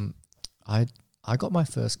 I got my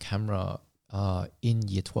first camera in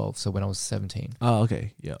year 12. So when I was 17. Oh,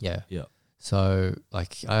 okay. Yeah. Yeah. So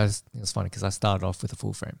like, it was funny because I started off with a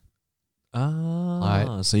full frame.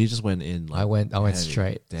 So you just went in. Like, I went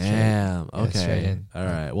straight. Damn. Straight. Okay. Straight in. All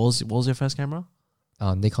right. What was your first camera?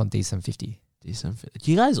 Nikon D750. D750.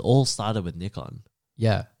 You guys all started with Nikon.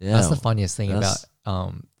 Yeah. That's the funniest thing about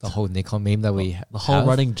the whole Nikon meme that we the whole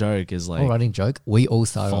running joke is like we all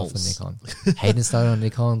started false. off with Nikon. Hayden started on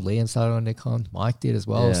Nikon. Liam started on Nikon. Mike did as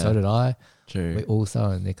well. Yeah. So did I. True. We all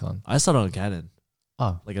started on Nikon. I started on Canon.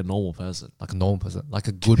 Oh, like a normal person. Like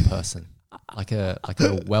a good person. like a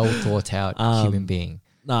well thought out human being.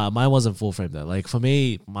 Nah, mine wasn't full frame though. Like for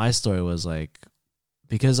me, my story was like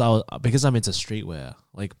because I'm into streetwear.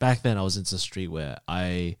 Like back then I was into streetwear.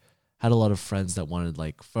 I had a lot of friends that wanted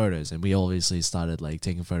like photos, and we obviously started like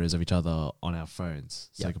taking photos of each other on our phones.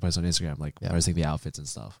 So I could post on Instagram, like posting the outfits and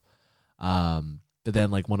stuff. But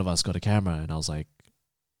then like one of us got a camera, and I was like,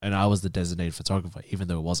 and I was the designated photographer, even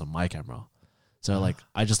though it wasn't my camera. So like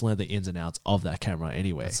I just learned the ins and outs of that camera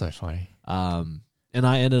anyway. That's so funny. And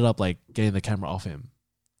I ended up like getting the camera off him,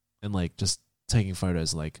 and like just taking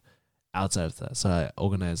photos like outside of that. So I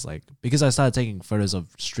organized like, because I started taking photos of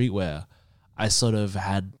streetwear, I sort of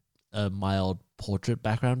had a mild portrait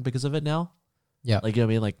background because of it now. Yeah. Like, you know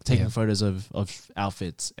what I mean? Like taking photos of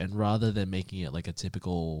outfits, and rather than making it like a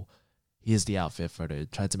typical, here's the outfit photo,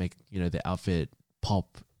 tried to make, you know, the outfit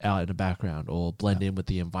pop out in the background or blend in with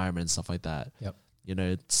the environment and stuff like that. Yep. You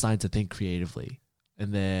know, starting to think creatively.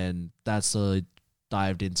 And then that sort of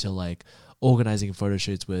dived into like organizing photo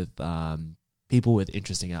shoots with people with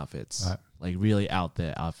interesting outfits, like really out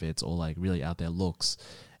there outfits or like really out there looks.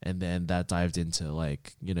 And then that dived into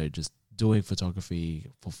like, you know, just doing photography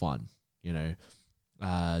for fun, you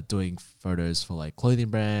know, doing photos for like clothing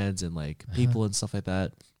brands and like people and stuff like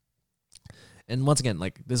that. And once again,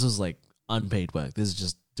 like this was like unpaid work. This is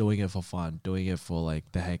just doing it for fun, doing it for like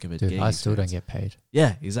the heck of it. Dude, I still don't get paid.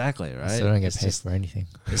 Yeah, exactly. Right. I still don't get paid for anything.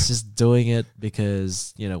 It's just doing it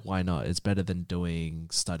because, why not? It's better than doing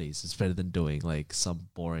studies. It's better than doing like some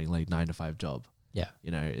boring like 9-to-5 job. Yeah.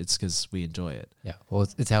 It's because we enjoy it. Yeah. Well,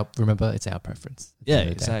 it's our preference. Yeah,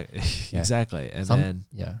 exactly. Yeah. Exactly. And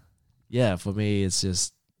then, for me, it's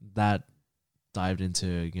just that dived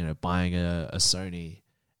into, buying a Sony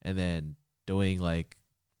and then doing like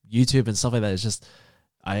YouTube and stuff like that. It's just,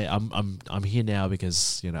 I'm here now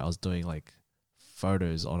because, I was doing like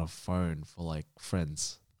photos on a phone for like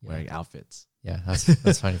friends wearing outfits. Yeah.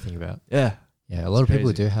 That's funny thing about. Yeah. Yeah. A lot of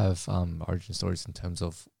people do have origin stories in terms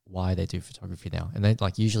of why they do photography now. And they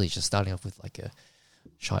like usually just starting off with like a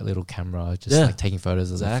shy little camera, just like taking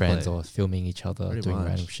photos of their friends or filming each other, doing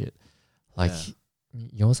random shit. Like,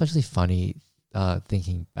 you know what's actually funny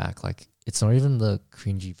thinking back? Like, it's not even the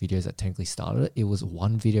cringy videos that technically started it. It was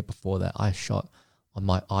one video before that I shot on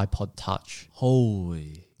my iPod Touch.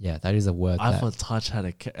 Holy. Yeah, that is a word. iPod Touch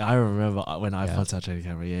had I remember when iPod Touch had a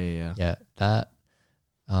camera. Yeah. Yeah, that,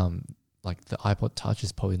 like the iPod Touch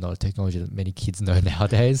is probably not a technology that many kids know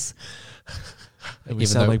nowadays. We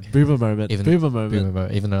sound like boomer moment. Boomer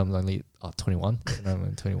moment. Even though I'm only 21. Even though I'm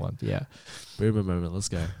only 21, but yeah. Boomer moment. Let's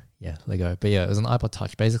go. Yeah, Lego. But yeah, it was an iPod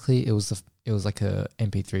Touch. Basically, it was like a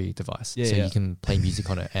MP3 device. Yeah, so you can play music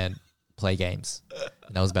on it and play games.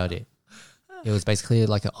 And that was about it. It was basically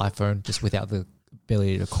like an iPhone, just without the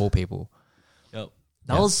ability to call people. Yep.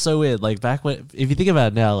 That was so weird. Like back when, if you think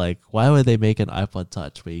about it now, like why would they make an iPod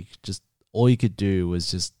Touch where you could just, all you could do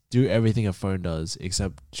was just do everything a phone does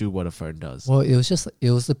except do what a phone does? Well, it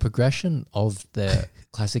was the progression of the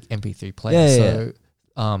classic MP3 player.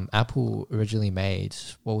 Apple originally made,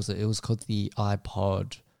 what was it? It was called the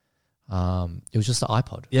iPod. It was just the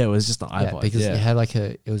iPod. Yeah, it was just the iPod. Because it had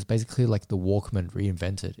it was basically like the Walkman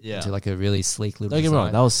reinvented into like a really sleek little Don't get me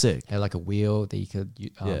wrong, that was sick. It had like a wheel that you could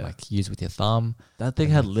like use with your thumb. That thing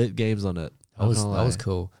had lit games on it. That was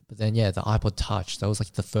cool. But then the iPod Touch, that was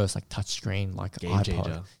like the first like touch screen like game iPod.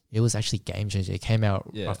 Changer. It was actually game changer. It came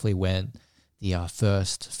out roughly when the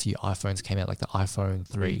first few iPhones came out, like the iPhone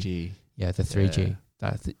 3G. Yeah, the 3G.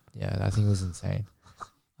 That thing was insane.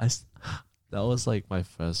 That was like my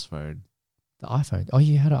first phone. The iPhone. Oh,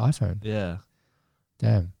 you had an iPhone? Yeah.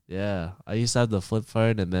 Damn. Yeah. I used to have the flip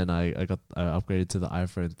phone and then I upgraded to the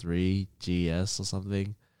iPhone 3 GS or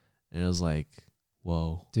something. And it was like,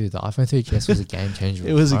 whoa. Dude, the iPhone 3 GS was a game changer.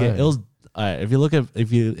 It was a game. It was alright,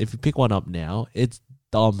 if you pick one up now, it's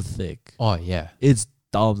dumb thick. Oh yeah. It's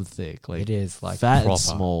dumb thick. Like it is like fat proper. and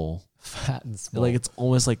small. Fat and small. Like it's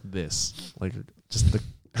almost like this. Like just the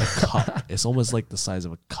cup. It's almost like the size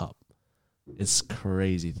of a cup. It's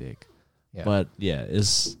crazy thick. Yeah. But yeah,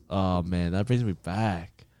 oh man, that brings me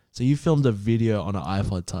back. So you filmed a video on an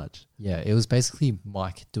iPod Touch. Yeah, it was basically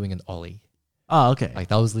Mike doing an ollie. Oh, okay. Like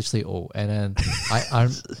that was literally all. And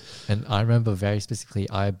then I remember very specifically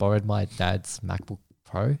I borrowed my dad's MacBook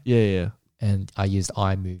Pro. Yeah. And I used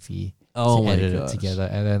iMovie to edit it together.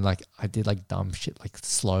 And then like I did like dumb shit like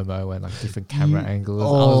slow-mo and like different camera angles. I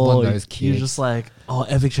was one of those kids. You're just like,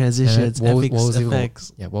 epic transitions, epic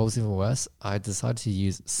effects. What was even worse? I decided to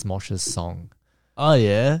use Smosh's song. Oh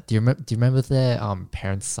yeah. Do you remember their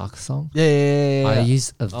Parents Suck song? Yeah. I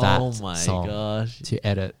used that song to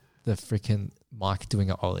edit the freaking Mike doing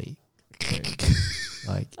an ollie.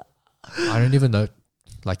 Like I don't even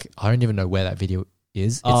know where that video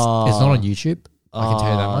is. It's not on YouTube. I can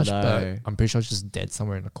tell you that much, but I'm pretty sure it's just dead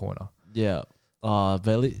somewhere in the corner. Yeah.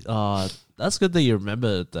 That's good that you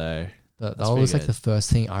remember it though. That was like the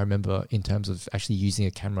first thing I remember in terms of actually using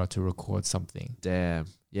a camera to record something. Damn.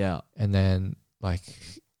 Yeah. And then that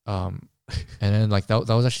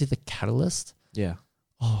was actually the catalyst. Yeah.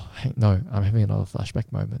 Oh, no, I'm having another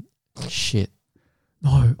flashback moment. Shit.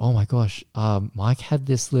 No, oh my gosh. Mike had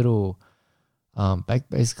this little, back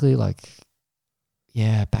in like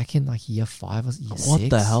year 5 or year 6. What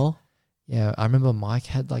the hell? Yeah, I remember Mike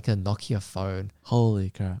had like a Nokia phone.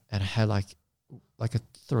 Holy crap. And it had like a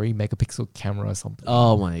 3 megapixel camera or something.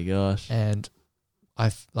 Oh my gosh. And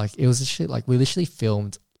it was shit, like we literally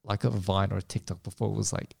filmed like a Vine or a TikTok before it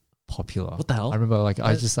was like popular. What the hell? I remember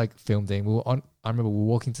I just like filming. I remember we were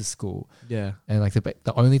walking to school. Yeah. And like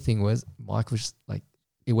the only thing was Mike was just like,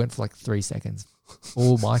 it went for like 3 seconds.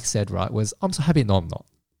 All Mike said was, "I'm so happy." No, I'm not.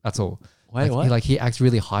 That's all. Wait, what? He acts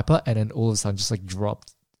really hyper and then all of a sudden just like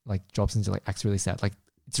drops into like acts really sad. Like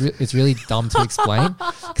it's really dumb to explain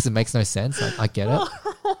because it makes no sense. Like I get it.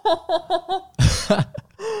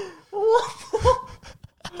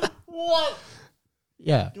 What?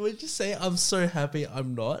 Yeah. Would you say I'm so happy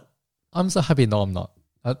I'm not? I'm so happy. No, I'm not.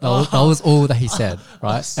 That was all that he said,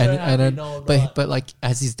 right? So and then, but like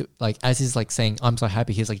as he's like saying, "I'm so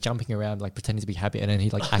happy," he's like jumping around, like pretending to be happy, and then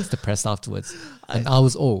he like acts depressed afterwards. And I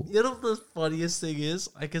was all. You know, the funniest thing is,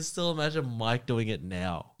 I can still imagine Mike doing it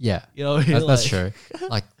now. Yeah, you know, that's true.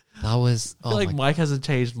 Like that was. I feel like Mike hasn't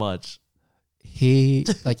changed much. He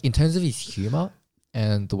like in terms of his humor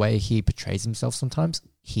and the way he portrays himself. Sometimes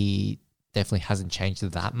he definitely hasn't changed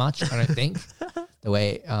that much. I don't think the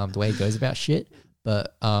way he goes about shit.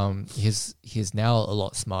 But he's now a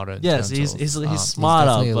lot smarter. Yes, he's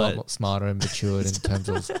smarter, definitely but a lot more smarter and matured in terms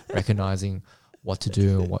of recognizing what to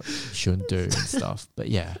do and what you shouldn't do and stuff. But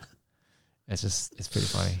yeah, it's pretty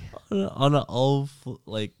funny. On an old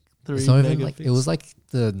like 3 it's not even like it was like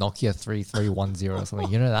the Nokia 3310 or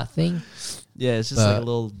something. You know that thing? Yeah, it's just like a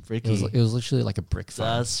little bricky. It was literally like a brick phone.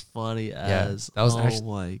 That's funny as. That was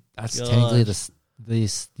that's technically the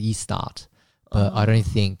start. But I don't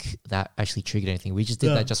think that actually triggered anything. We just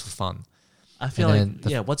did that just for fun. I feel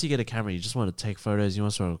like, once you get a camera, you just want to take photos. You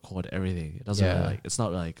want to record everything. It doesn't really it's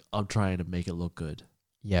not like I'm trying to make it look good.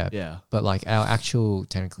 Yeah. Yeah. But like our actual,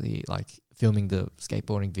 technically, like filming the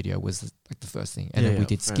skateboarding video was like the first thing. And then we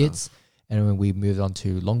did skits. And then we moved on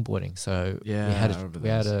to longboarding. So we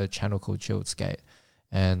had a channel called Chilled Skate.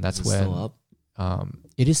 And that's when. Still up?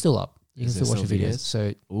 It is still up. You can still watch the videos.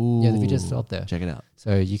 So the video's still up there. Check it out.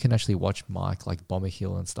 So you can actually watch Mike like bomb a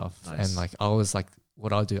hill and stuff. Nice. And like I was like,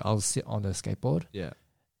 what I'll do, I'll sit on a skateboard. Yeah.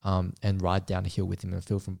 And ride down a hill with him and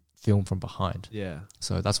film from behind. Yeah.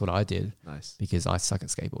 So that's what I did. Nice. Because I suck at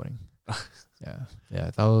skateboarding. Yeah.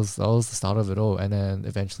 That was the start of it all. And then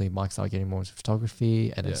eventually Mike started getting more into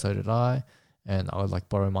photography, and then so did I. And I would like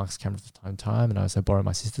borrow Mike's camera from time to time, and I also borrow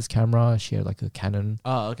my sister's camera. She had like a Canon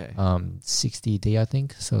 60D, I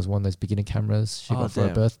think. So it was one of those beginner cameras she got for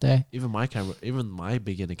her birthday. Even my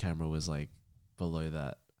beginner camera was like below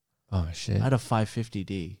that. Oh shit! I had a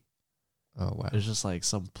 550D. Oh wow! It was just like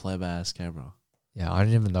some pleb ass camera. Yeah, I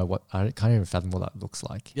didn't even know I can't even fathom what that looks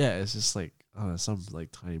like. Yeah, it's just like some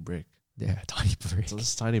like tiny brick. Yeah, tiny brick. So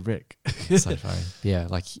it's tiny brick. So funny. Yeah,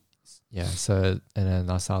 like. Yeah, so and then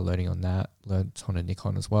I started learning on that, learned on a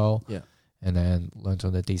Nikon as well. Yeah. And then learned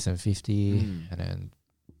on the D750 and then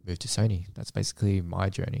moved to Sony. That's basically my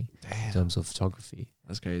journey in terms of photography.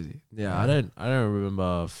 That's crazy. Yeah, I don't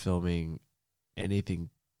remember filming anything.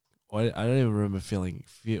 I don't even remember filming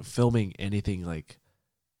anything like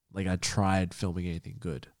I tried filming anything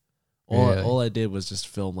good. All I did was just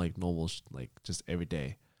film like normal like just every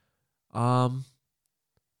day. It's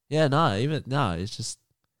just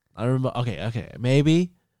I remember. Okay,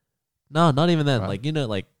 maybe. No, not even then. Right. Like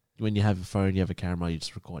like when you have a phone, you have a camera, you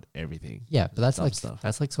just record everything. Yeah, but that's like stuff.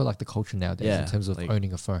 That's like sort of like the culture nowadays in terms of like,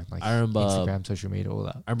 owning a phone. Like I remember Instagram, social media, all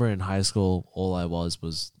that. I remember in high school, all I was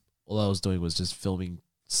doing was just filming,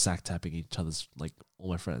 sack tapping each other's like all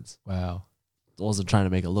my friends. Wow. I wasn't trying to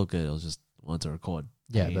make it look good. I was just wanted to record.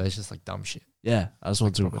 Yeah, but it's just like dumb shit. Yeah, I just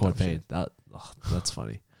wanted to record pain. That's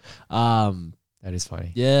funny. That is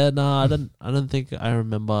funny. Yeah, no, I don't think I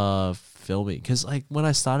remember filming because like when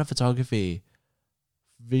I started photography,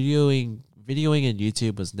 videoing and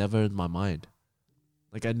YouTube was never in my mind.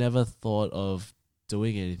 Like I never thought of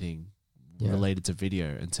doing anything related to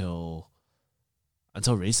video until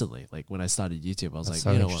recently. Like when I started YouTube, I was like,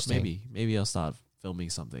 you know what, maybe I'll start filming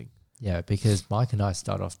something. Yeah, because Mike and I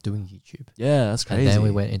started off doing YouTube. Yeah, that's crazy. And then we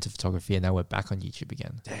went into photography, and now we're back on YouTube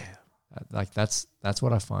again. Damn. Like that's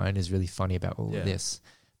what I find is really funny about all of this.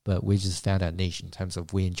 But we just found our niche in terms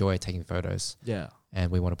of we enjoy taking photos. Yeah.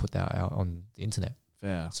 And we want to put that out on the internet.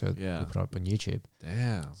 Yeah. So we put it up on YouTube.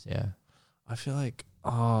 Damn. Yeah. I feel like,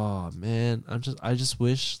 oh man, I just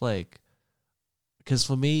wish like, because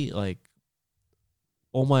for me, like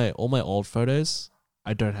all my old photos,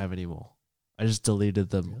 I don't have anymore. I just deleted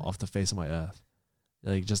them off the face of my earth.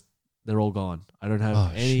 Like they're all gone. I don't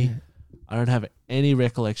have any. Shit. I don't have any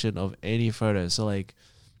recollection of any photos. So like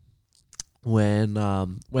when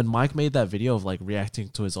Mike made that video of like reacting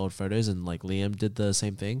to his old photos and like Liam did the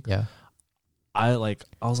same thing. Yeah. I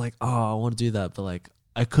was like, oh, I want to do that, but like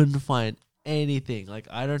I couldn't find anything. Like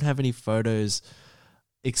I don't have any photos.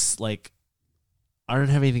 I don't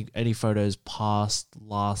have any photos past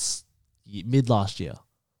mid last year.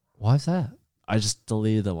 Why is that? I just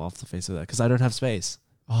deleted them off the face of that because I don't have space.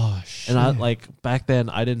 Oh shit! And I like back then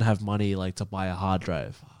I didn't have money like to buy a hard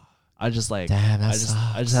drive. I just like I just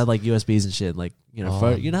had like USBs and shit. Like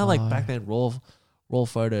how like back then raw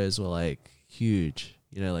photos were like huge.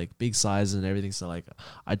 Like big size and everything. So like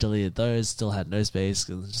I deleted those. Still had no space.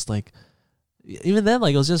 Cause just like even then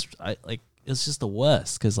like it was just the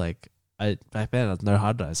worst because like back then I had no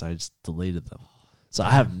hard drives. So I just deleted them. So I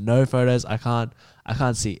have no photos. I can't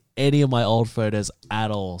see any of my old photos at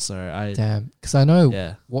all. So because I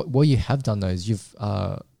know what you have done though is you've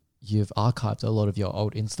archived a lot of your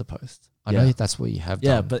old Insta posts. I know that's what you have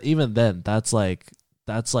done. Yeah, but even then, that's like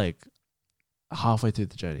halfway through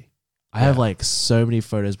the journey. I have like so many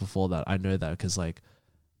photos before that. I know that because like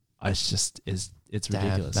it's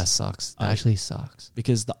ridiculous. That sucks. That actually sucks.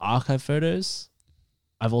 Because the archive photos,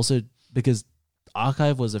 because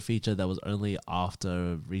archive was a feature that was only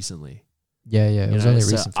after recently. Yeah, it was only a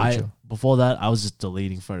recent feature. Before that, I was just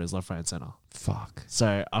deleting photos left, right, and center. Fuck.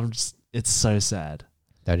 So it's so sad.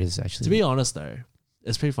 That is actually. To be honest though,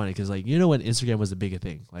 it's pretty funny because like, you know, when Instagram was the bigger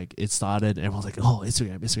thing, like it started and everyone's like, oh,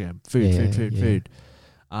 Instagram, food.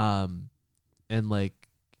 And like,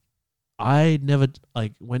 I never,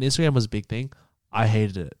 like, when Instagram was a big thing, I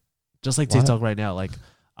hated it. Just like TikTok right now. Like,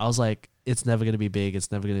 I was like, it's never going to be big.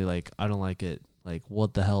 It's never going to, like, I don't like it. Like,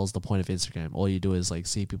 what the hell is the point of Instagram? All you do is, like,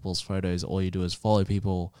 see people's photos. All you do is follow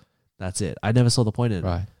people. That's it. I never saw the point in it.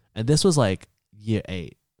 Right. And this was, like, year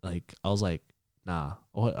 8. Like, I was like, nah.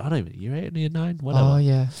 Or, I don't even, year 8, year 9? Whatever. Oh,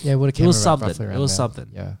 yeah. Yeah, it was something. It was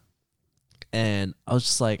something. Yeah. And I was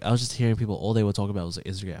just like, I was just hearing people, all they were talking about was like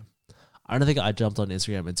Instagram. I don't think I jumped on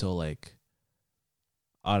Instagram until like,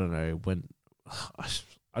 I don't know when, I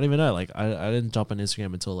don't even know. Like I didn't jump on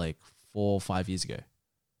Instagram until like 4 or 5 years ago.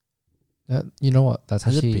 You know what? That's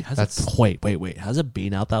actually, wait. Has it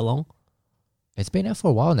been out that long? It's been out for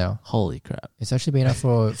a while now. Holy crap. It's actually been out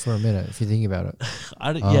for a minute if you think about it.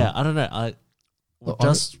 I don't know.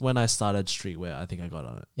 When I started streetwear, I think I got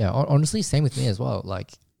on it. Yeah. Honestly, same with me as well.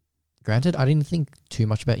 Like, granted, I didn't think too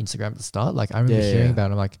much about Instagram at the start. Like, I remember hearing about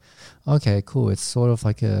it. I'm like, okay, cool. It's sort of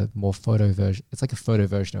like a more photo version. It's like a photo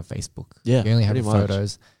version of Facebook. Yeah. You only have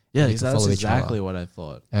photos. Yeah, that's exactly what I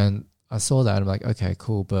thought. And I saw that and I'm like, okay,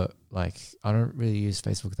 cool. But like, I don't really use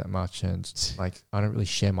Facebook that much. And like, I don't really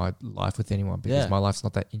share my life with anyone because my life's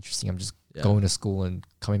not that interesting. I'm just going to school and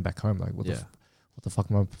coming back home. Like, what the fuck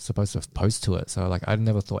am I supposed to post to it? So like, I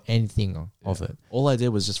never thought anything of it. All I did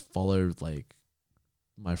was just follow like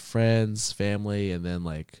my friends, family, and then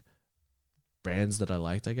like brands that I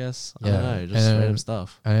liked, I guess. I don't know, just random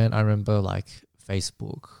stuff. And then I remember like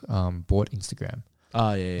Facebook bought Instagram.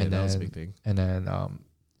 Oh yeah, that was a big thing. And then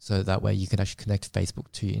so that way you can actually connect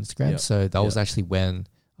Facebook to your Instagram. So that was actually when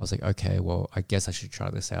I was like, okay, well, I guess I should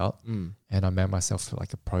try this out. And I made myself for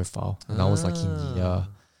like a profile, and I was like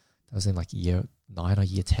in like year 9 or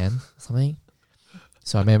year 10 or something.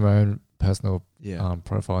 So I made my own personal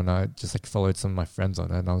profile, and I just like followed some of my friends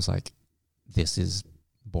on it, and I was like, this is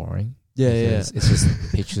boring. It's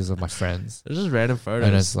just pictures of my friends. It's just random photos.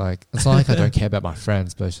 And it's like, it's not like I don't care about my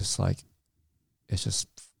friends, but it's just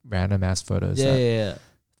random ass photos that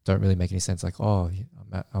don't really make any sense. Like, oh,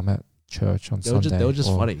 I'm at church on Sunday. They were just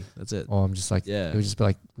funny. That's it. Or I'm just like, it would just be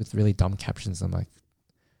like with really dumb captions. I'm like,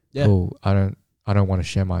 oh, I don't really want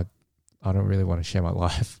to share my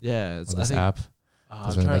life. Yeah, on this app.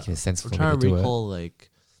 Doesn't really make any sense for me to do it. I'm trying to recall, like,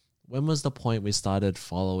 when was the point we started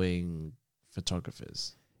following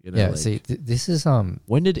photographers? You know, like, see, this is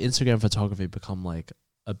when did Instagram photography become like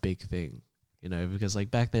a big thing? You know, because like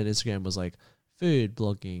back then Instagram was like food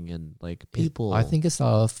blogging and like people. I think it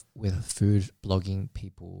started off with food blogging,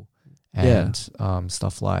 people, and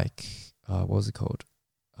stuff like what was it called?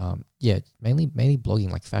 Mainly blogging,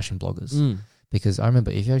 like fashion bloggers. Because I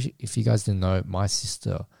remember, if you guys didn't know, my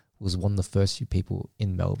sister was one of the first few people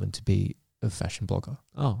in Melbourne to be a fashion blogger.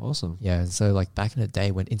 Oh, awesome. Yeah, and so like back in the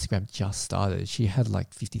day when Instagram just started, she had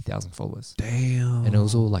like 50,000 followers. Damn. And it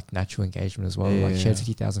was all like natural engagement as well. Like she had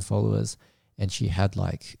 50,000 followers and she had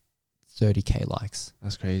like 30k likes.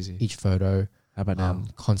 That's crazy. Each photo. How about now?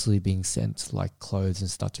 Constantly being sent like clothes and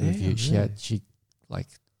stuff to review. She like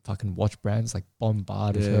fucking watch brands like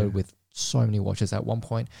bombarded her with so many watches. At one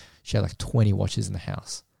point, she had like 20 watches in the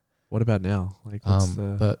house. What about now? Like,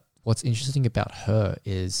 but what's interesting about her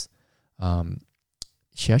is,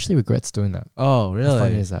 she actually regrets doing that. Oh, really? How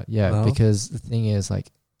funny is that? Yeah, well, because the thing is,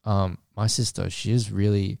 like, my sister, she is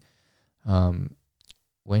really,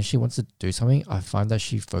 when she wants to do something, I find that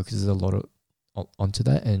she focuses a lot onto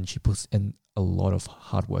that, and she puts in a lot of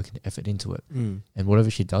hard work and effort into it. And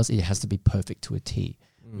whatever she does, it has to be perfect to a T,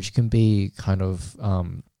 which can be kind of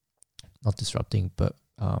not disrupting, but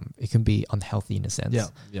it can be unhealthy in a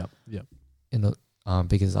sense. Yeah.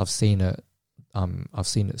 Because I've seen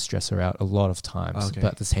it stress her out a lot of times. But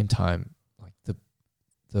at the same time, like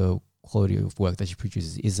the quality of work that she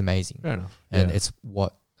produces is amazing. Fair enough. And it's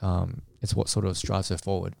what sort of drives her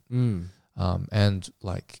forward. And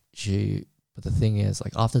like but the thing is,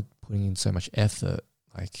 like, after putting in so much effort,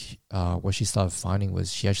 like what she started finding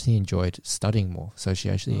was she actually enjoyed studying more. So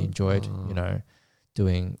she actually enjoyed,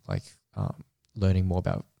 doing like learning more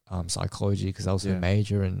about psychology, because that was her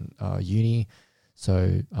major in uni.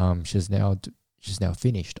 So she's now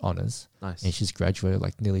finished honors. Nice. And she's graduated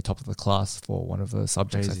like nearly top of the class for one of the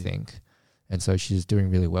subjects, I think. And so she's doing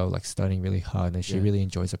really well, like studying really hard, and she really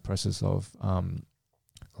enjoys the process of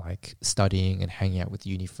like studying and hanging out with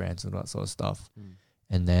uni friends and all that sort of stuff.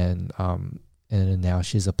 And then now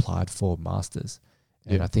she's applied for masters.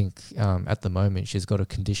 And I think at the moment she's got a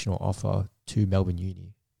conditional offer to Melbourne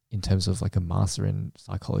Uni in terms of like a master in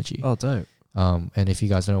psychology. Oh, dope. And if you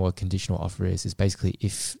guys don't know what conditional offer is basically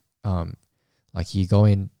if like you go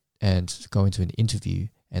into an interview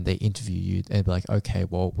and they interview you and be like, okay,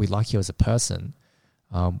 well, we like you as a person.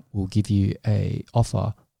 We'll give you a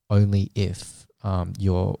offer only if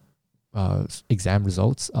your exam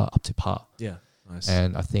results are up to par. Yeah. Nice.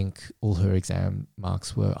 And I think all her exam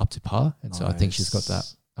marks were up to par. And so I think she's got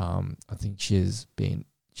that. I think she's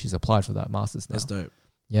applied for that master's now. That's dope.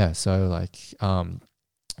 Yeah. So like, and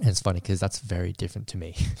it's funny because that's very different to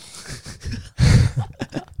me.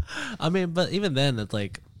 I mean, but even then, it's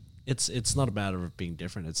like, it's not a matter of being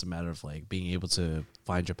different. It's a matter of like being able to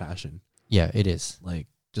find your passion. Yeah, it is. Like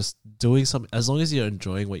just doing something, as long as you're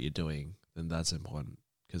enjoying what you're doing, then that's important.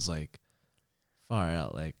 Because like far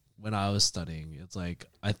out, like when I was studying, it's like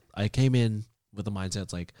I came in with the mindset,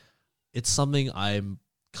 it's like it's something I'm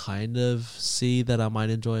kind of see that I might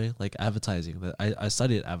enjoy, like advertising. That I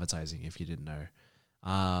studied advertising, if you didn't know.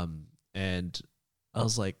 And I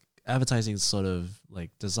was like, advertising is sort of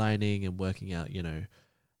like designing and working out, you know,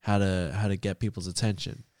 how to get people's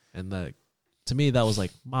attention. And that, to me, that was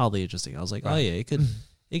like mildly interesting. I was like, oh yeah, it could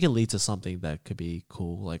lead to something that could be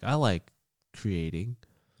cool. Like I like creating.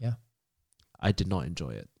 Yeah. I did not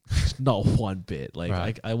enjoy it. Not one bit.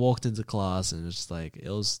 Like I walked into class and it was just like, it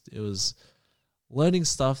was learning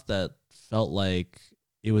stuff that felt like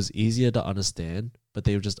it was easier to understand, but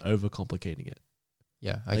they were just overcomplicating it.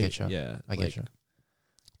 Yeah, I get you. Yeah, I get you.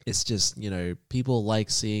 It's just, you know, people like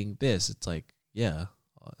seeing this. It's like, yeah,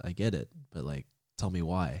 I get it, but like, tell me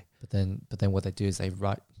why. But then what they do is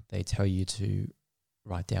they tell you to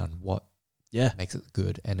write down what makes it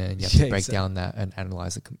good, and then you have to break down that and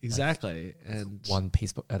analyze it exactly, like and one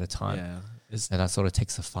piece at a time. Yeah, and that sort of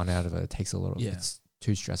takes the fun out of it. It takes a lot of it's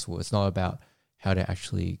too stressful. It's not about how to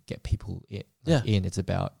actually get people in. It's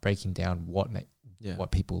about breaking down what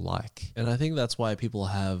people like. And I think that's why people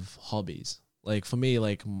have hobbies. Like for me,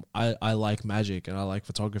 like I like magic and I like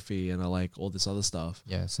photography and I like all this other stuff.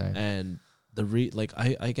 Yeah, same. And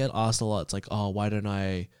I get asked a lot. It's like, oh,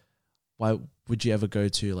 why would you ever go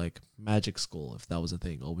to like magic school if that was a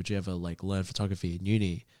thing? Or would you ever like learn photography in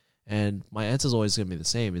uni? And my answer is always going to be the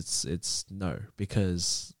same. It's no,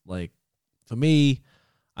 because like for me,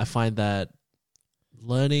 I find that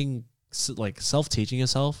learning, like self-teaching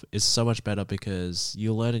yourself is so much better because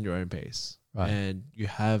you learn in your own pace. Right. And you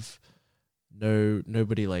have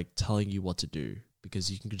nobody like telling you what to do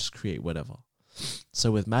because you can just create whatever.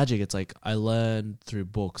 So with magic, it's like I learn through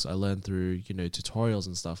books, I learn through, you know, tutorials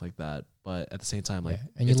and stuff like that. But at the same time, like,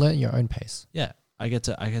 and you learn at your own pace. Yeah, I get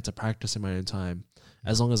to practice in my own time.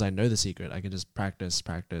 As long as I know the secret, I can just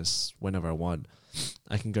practice whenever I want.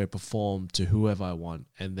 I can go perform to whoever I want,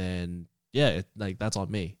 and then like that's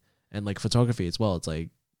on me. And like photography as well, it's like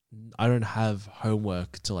I don't have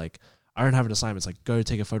homework to like. I don't have an assignment. It's like go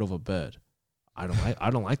take a photo of a bird. I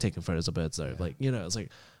don't like taking photos of birds though. Yeah. Like, you know, it's like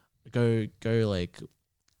go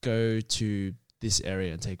to this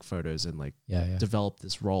area and take photos and like develop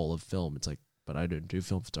this roll of film. It's like, but I don't do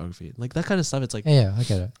film photography. Like that kind of stuff. It's like, I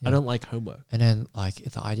get it. Yeah. I don't like homework. And then like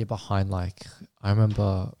the idea behind like, I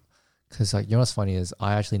remember, because like, you know what's funny is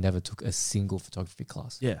I actually never took a single photography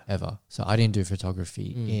class ever. So I didn't do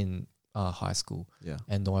photography in high school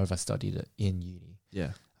and nor have I studied it in uni.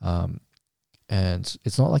 Yeah. And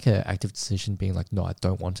it's not like an active decision being like, no, I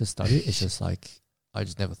don't want to study it. It's just like, I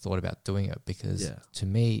just never thought about doing it because to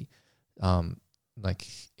me, like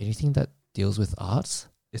anything that deals with arts,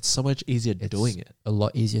 it's so much easier doing it. A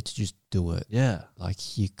lot easier to just do it. Yeah.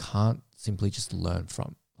 Like you can't simply just learn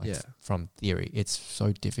from theory. It's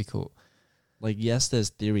so difficult. Like, yes,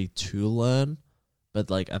 there's theory to learn, but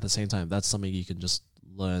like at the same time, that's something you can just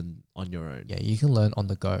learn on your own. Yeah, you can learn on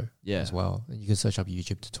the go as well. You can search up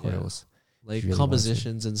YouTube tutorials. Like really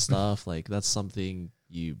compositions and stuff, like that's something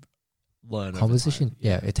you learn. Composition,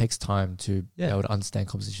 it takes time to be able to understand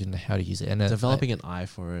composition and how to use it, and developing an eye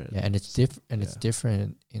for it. Yeah, and it's different. And it's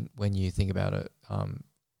different in when you think about it.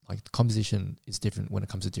 Like the composition is different when it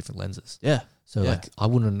comes to different lenses. Yeah. So like I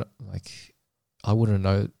wouldn't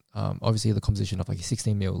know. Obviously, the composition of like a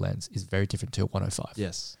 16mm lens is very different to a 105.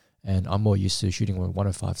 Yes. and I'm more used to shooting with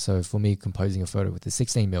 105. So for me, composing a photo with the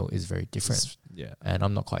 16mm is very different. Yeah, and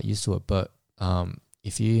I'm not quite used to it. But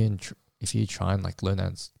if you try and like learn that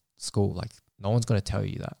in school, like no one's going to tell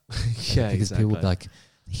you that. Yeah, because exactly. people will be like,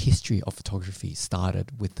 the history of photography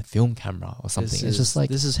started with the film camera or something. It's just like,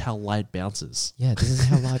 this is how light bounces. Yeah, this is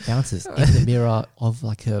how light bounces in the mirror of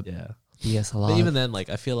like a DSLR. But even then, like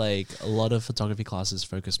I feel like a lot of photography classes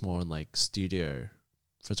focus more on like studio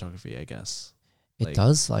photography, I guess. It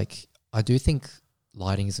does. Like I do think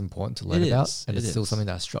lighting is important to learn about, and it's still something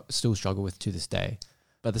that I still struggle with to this day.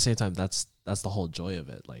 But at the same time, that's the whole joy of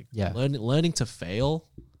it. Like learning to fail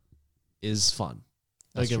is fun.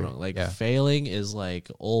 Don't get me wrong. Like failing is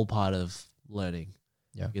like all part of learning.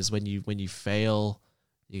 Yeah. Because when you fail,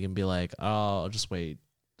 you can be like, oh, I'll just wait.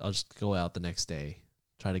 I'll just go out the next day,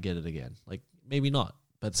 try to get it again. Like maybe not,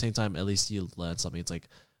 but at the same time, at least you learn something. It's like,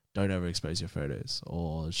 don't overexpose your photos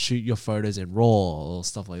or shoot your photos in RAW or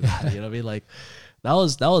stuff like that. You know what I mean? Like that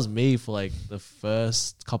was me for like the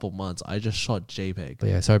first couple months. I just shot JPEG. But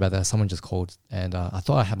yeah, sorry about that. Someone just called and I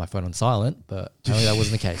thought I had my phone on silent, but apparently that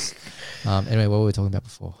wasn't the case. Anyway, what were we talking about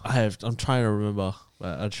before? I'm trying to remember,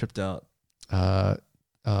 but I tripped out.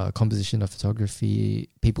 Composition of photography,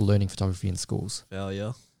 people learning photography in schools.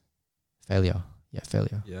 Failure. Yeah,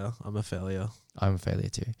 failure. Yeah, I'm a failure. I'm a failure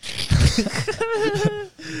too.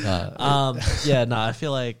 I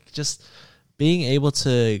feel like just being able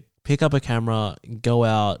to pick up a camera and go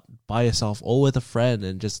out by yourself or with a friend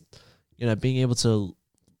and just, being able to,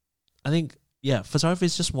 I think, photography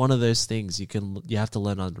is just one of those things you have to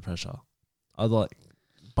learn under pressure.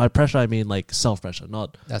 By pressure, I mean like self-pressure,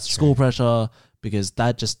 not school pressure, because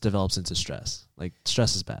that just develops into stress. Like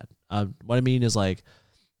stress is bad. What I mean is like,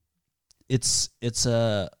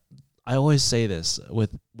 I always say this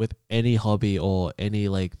with any hobby or any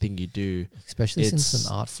like thing you do, especially since it's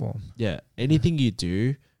an art form. Yeah, anything you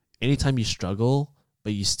do, anytime you struggle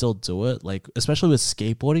but you still do it, like especially with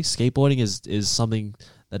skateboarding. Skateboarding is something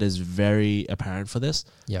that is very apparent for this.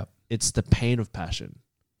 Yeah, it's the pain of passion.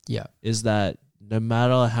 Yeah, is that no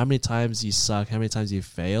matter how many times you suck, how many times you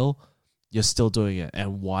fail, you're still doing it.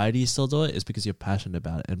 And why do you still do it? It's because you're passionate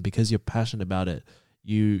about it, and because you're passionate about it,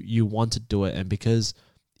 you want to do it. And because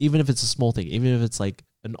even if it's a small thing, even if it's like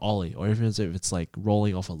an ollie, or even if it's like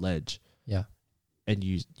rolling off a ledge, and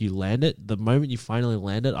you land it, the moment you finally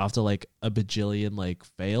land it after like a bajillion like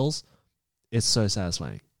fails, it's so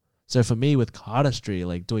satisfying. So for me with cardistry,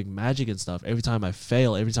 like doing magic and stuff, every time I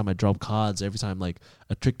fail, every time I drop cards, every time like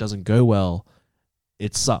a trick doesn't go well,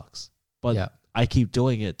 it sucks. But I keep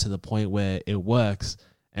doing it to the point where it works,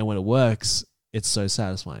 and when it works, it's so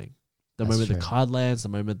satisfying. The moment the card lands, the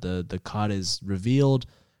moment the card is revealed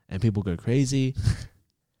and people go crazy,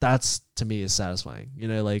 that's to me is satisfying.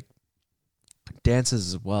 Like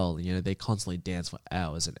dancers as well, they constantly dance for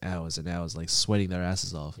hours and hours and hours, like sweating their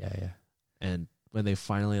asses off. Yeah. And when they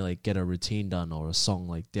finally like get a routine done or a song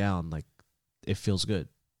like down, like it feels good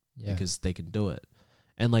because they can do it.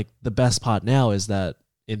 And like the best part now is that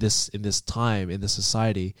in this time, in this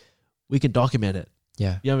society, we can document it.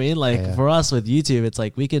 Yeah. You know what I mean? Like for us with YouTube, it's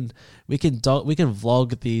like we can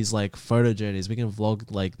vlog these like photo journeys. We can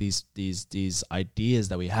vlog like these ideas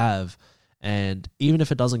that we have. And even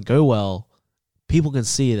if it doesn't go well, people can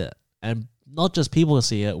see it. And not just people can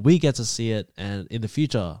see it, we get to see it. And in the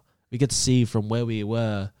future, we get to see from where we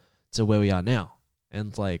were to where we are now.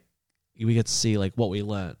 And like we get to see like what we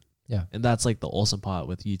learned. Yeah. And that's like the awesome part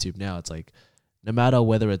with YouTube now. It's like, no matter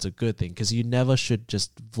whether it's a good thing, because you never should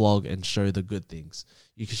just vlog and show the good things.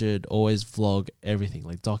 You should always vlog everything,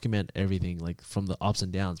 like document everything, like from the ups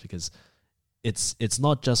and downs, because it's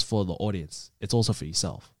not just for the audience, it's also for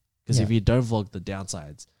yourself. Because if you don't vlog the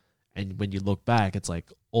downsides, and when you look back, it's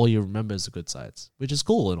like all you remember is the good sides, which is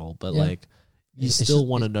cool and all, but like you still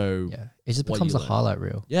want to know. Yeah, it just becomes a highlight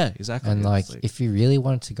reel. Yeah, exactly. And like if you really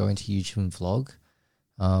wanted to go into YouTube and vlog,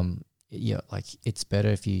 like it's better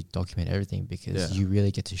if you document everything, because you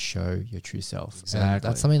really get to show your true self. Exactly. And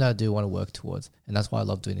that's something that I do want to work towards. And that's why I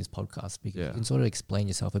love doing this podcast, because you can sort of explain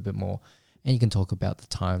yourself a bit more, and you can talk about the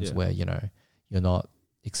times where, you're not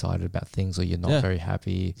excited about things, or you're not very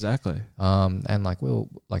happy. Exactly. And like, no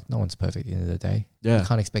one's perfect at the end of the day. Yeah. You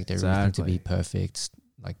can't expect everything to be perfect.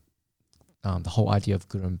 Like, the whole idea of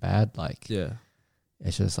good and bad, like,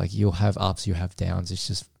 it's just like you'll have ups, you have downs. It's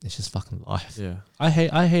just fucking life. Yeah, I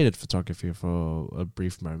hated photography for a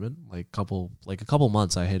brief moment, like a couple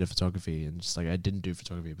months. I hated photography, and just like I didn't do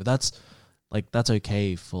photography. But that's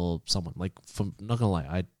okay for someone. Like, not gonna lie,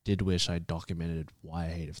 I did wish I documented why I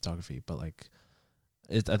hated photography. But like,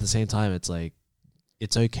 at the same time, it's like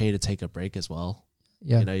it's okay to take a break as well.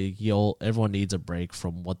 Yeah, everyone needs a break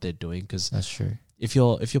from what they're doing, because that's true. if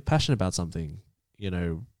you're passionate about something, you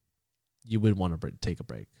know, you would want to take a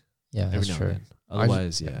break. Yeah, that's true.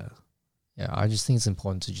 Otherwise, I just think it's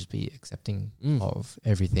important to just be accepting of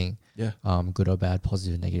everything. Yeah. Good or bad,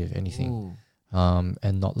 positive, negative, anything.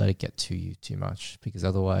 And not let it get to you too much, because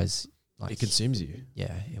otherwise, like, it consumes you.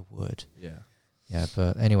 Yeah, it would. Yeah. Yeah,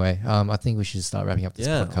 but anyway, I think we should start wrapping up this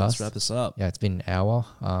podcast. Let's wrap this up. Yeah, it's been an hour.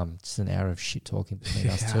 Just an hour of shit talking between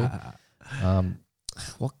us two.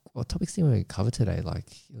 What topics did we cover today?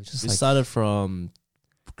 Like, it was just we started from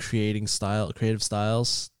creative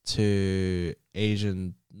styles to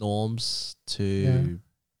Asian norms to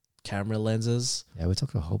camera lenses. Yeah, we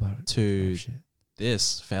talked a whole bunch to of shit.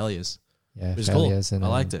 Failures. Yeah, it was failures. Cool. And I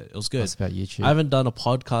liked it. It was good. It's about YouTube. I haven't done a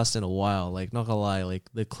podcast in a while. Like, not gonna lie, like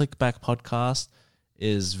the Clickback podcast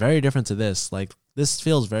is very different to this. Like, this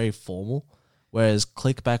feels very formal, whereas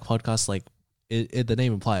Clickback podcast, like the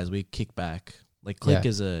name implies, we kick back. Like, click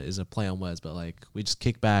is a play on words, but like we just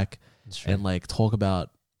kick back and like talk about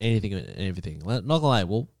anything and everything. Not gonna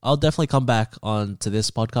lie, I'll definitely come back on to this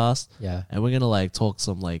podcast. Yeah, and we're gonna like talk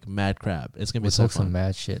some like mad crap. It's gonna be so talk fun. Some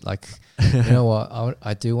mad shit. Like, you know what?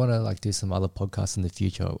 I do want to like do some other podcasts in the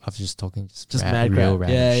future. I'm just talking just mad real crap.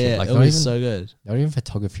 random shit. Like, it'll be so good. Not even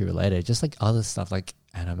photography related. Just like other stuff like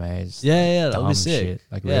animes. That'll be sick. Shit,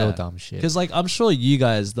 like real dumb shit. Because like I'm sure you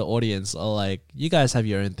guys, the audience, are like, you guys have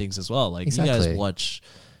your own things as well. Like you guys watch.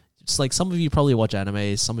 It's like some of you probably watch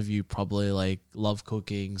anime, some of you probably like love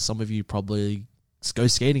cooking, some of you probably go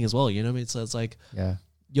skating as well. You know what I mean? So it's like,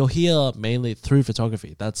 you're here mainly through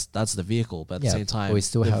photography. That's the vehicle, but at the same time, we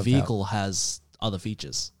still the have vehicle has other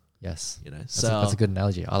features. Yes, you know. That's a good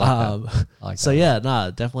analogy. I like that. I like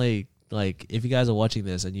that. Definitely. Like, if you guys are watching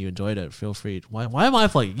this and you enjoyed it, feel free. Why am I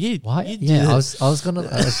plugging? I was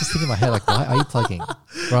just thinking in my head, like, why are you plugging?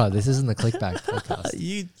 Bro, this isn't the Clickback podcast.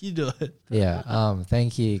 you do it. Yeah.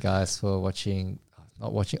 What you guys for watching,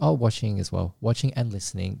 watching as well. Watching and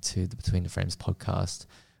listening to the Between the Frames podcast.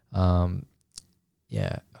 What am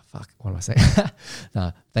I saying?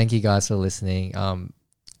 Thank you guys for listening.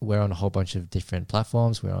 We're on a whole bunch of different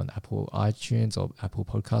platforms. We're on Apple iTunes or Apple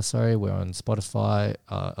Podcasts, sorry. We're on Spotify,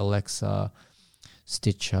 Alexa,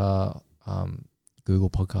 Stitcher, Google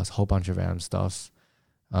Podcasts, a whole bunch of random stuff.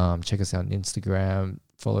 Check us out on Instagram.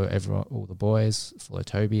 Follow everyone, all the boys. Follow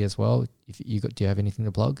Toby as well. Do you have anything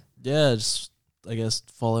to plug? Yeah, just I guess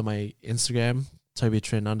follow my Instagram,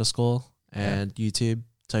 Toby_Trinh_, and YouTube,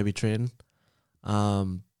 Toby Trinh.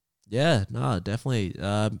 Definitely.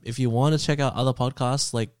 If you want to check out other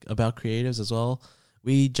podcasts like about creatives as well,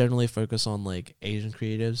 we generally focus on like Asian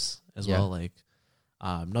creatives as well, like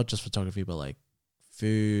not just photography, but like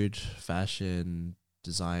food, fashion,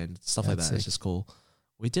 design, stuff like that. Sick. It's just cool.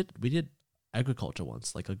 We did agriculture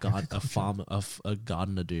once, like a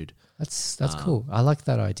gardener dude. That's cool. I like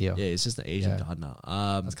that idea. Yeah, it's just an Asian gardener.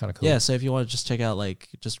 That's kind of cool. Yeah, so if you want to just check out like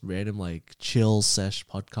just random like chill sesh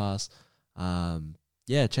podcasts,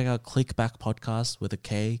 check out Clickback Podcast with a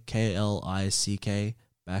K, KLICK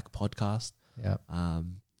back podcast. Yeah.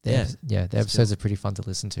 The episodes are pretty fun to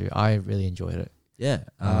listen to. I really enjoyed it. Yeah.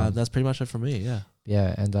 That's pretty much it for me. Yeah.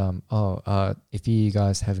 Yeah. And if you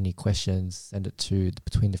guys have any questions, send it to the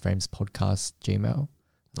Between the Frames podcast Gmail.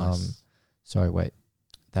 Nice.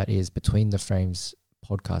 That is Between the Frames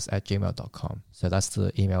podcast at gmail.com. So that's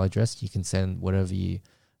the email address. You can send whatever you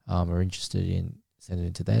are interested in. Send it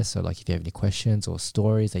into there. So like if you have any questions or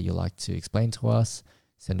stories that you'd like to explain to us,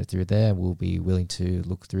 send it through there. We'll be willing to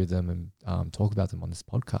look through them and talk about them on this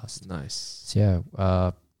podcast. Nice.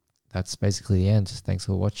 So that's basically the end. Thanks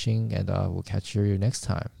for watching, and we'll catch you next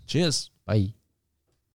time. Cheers. Bye.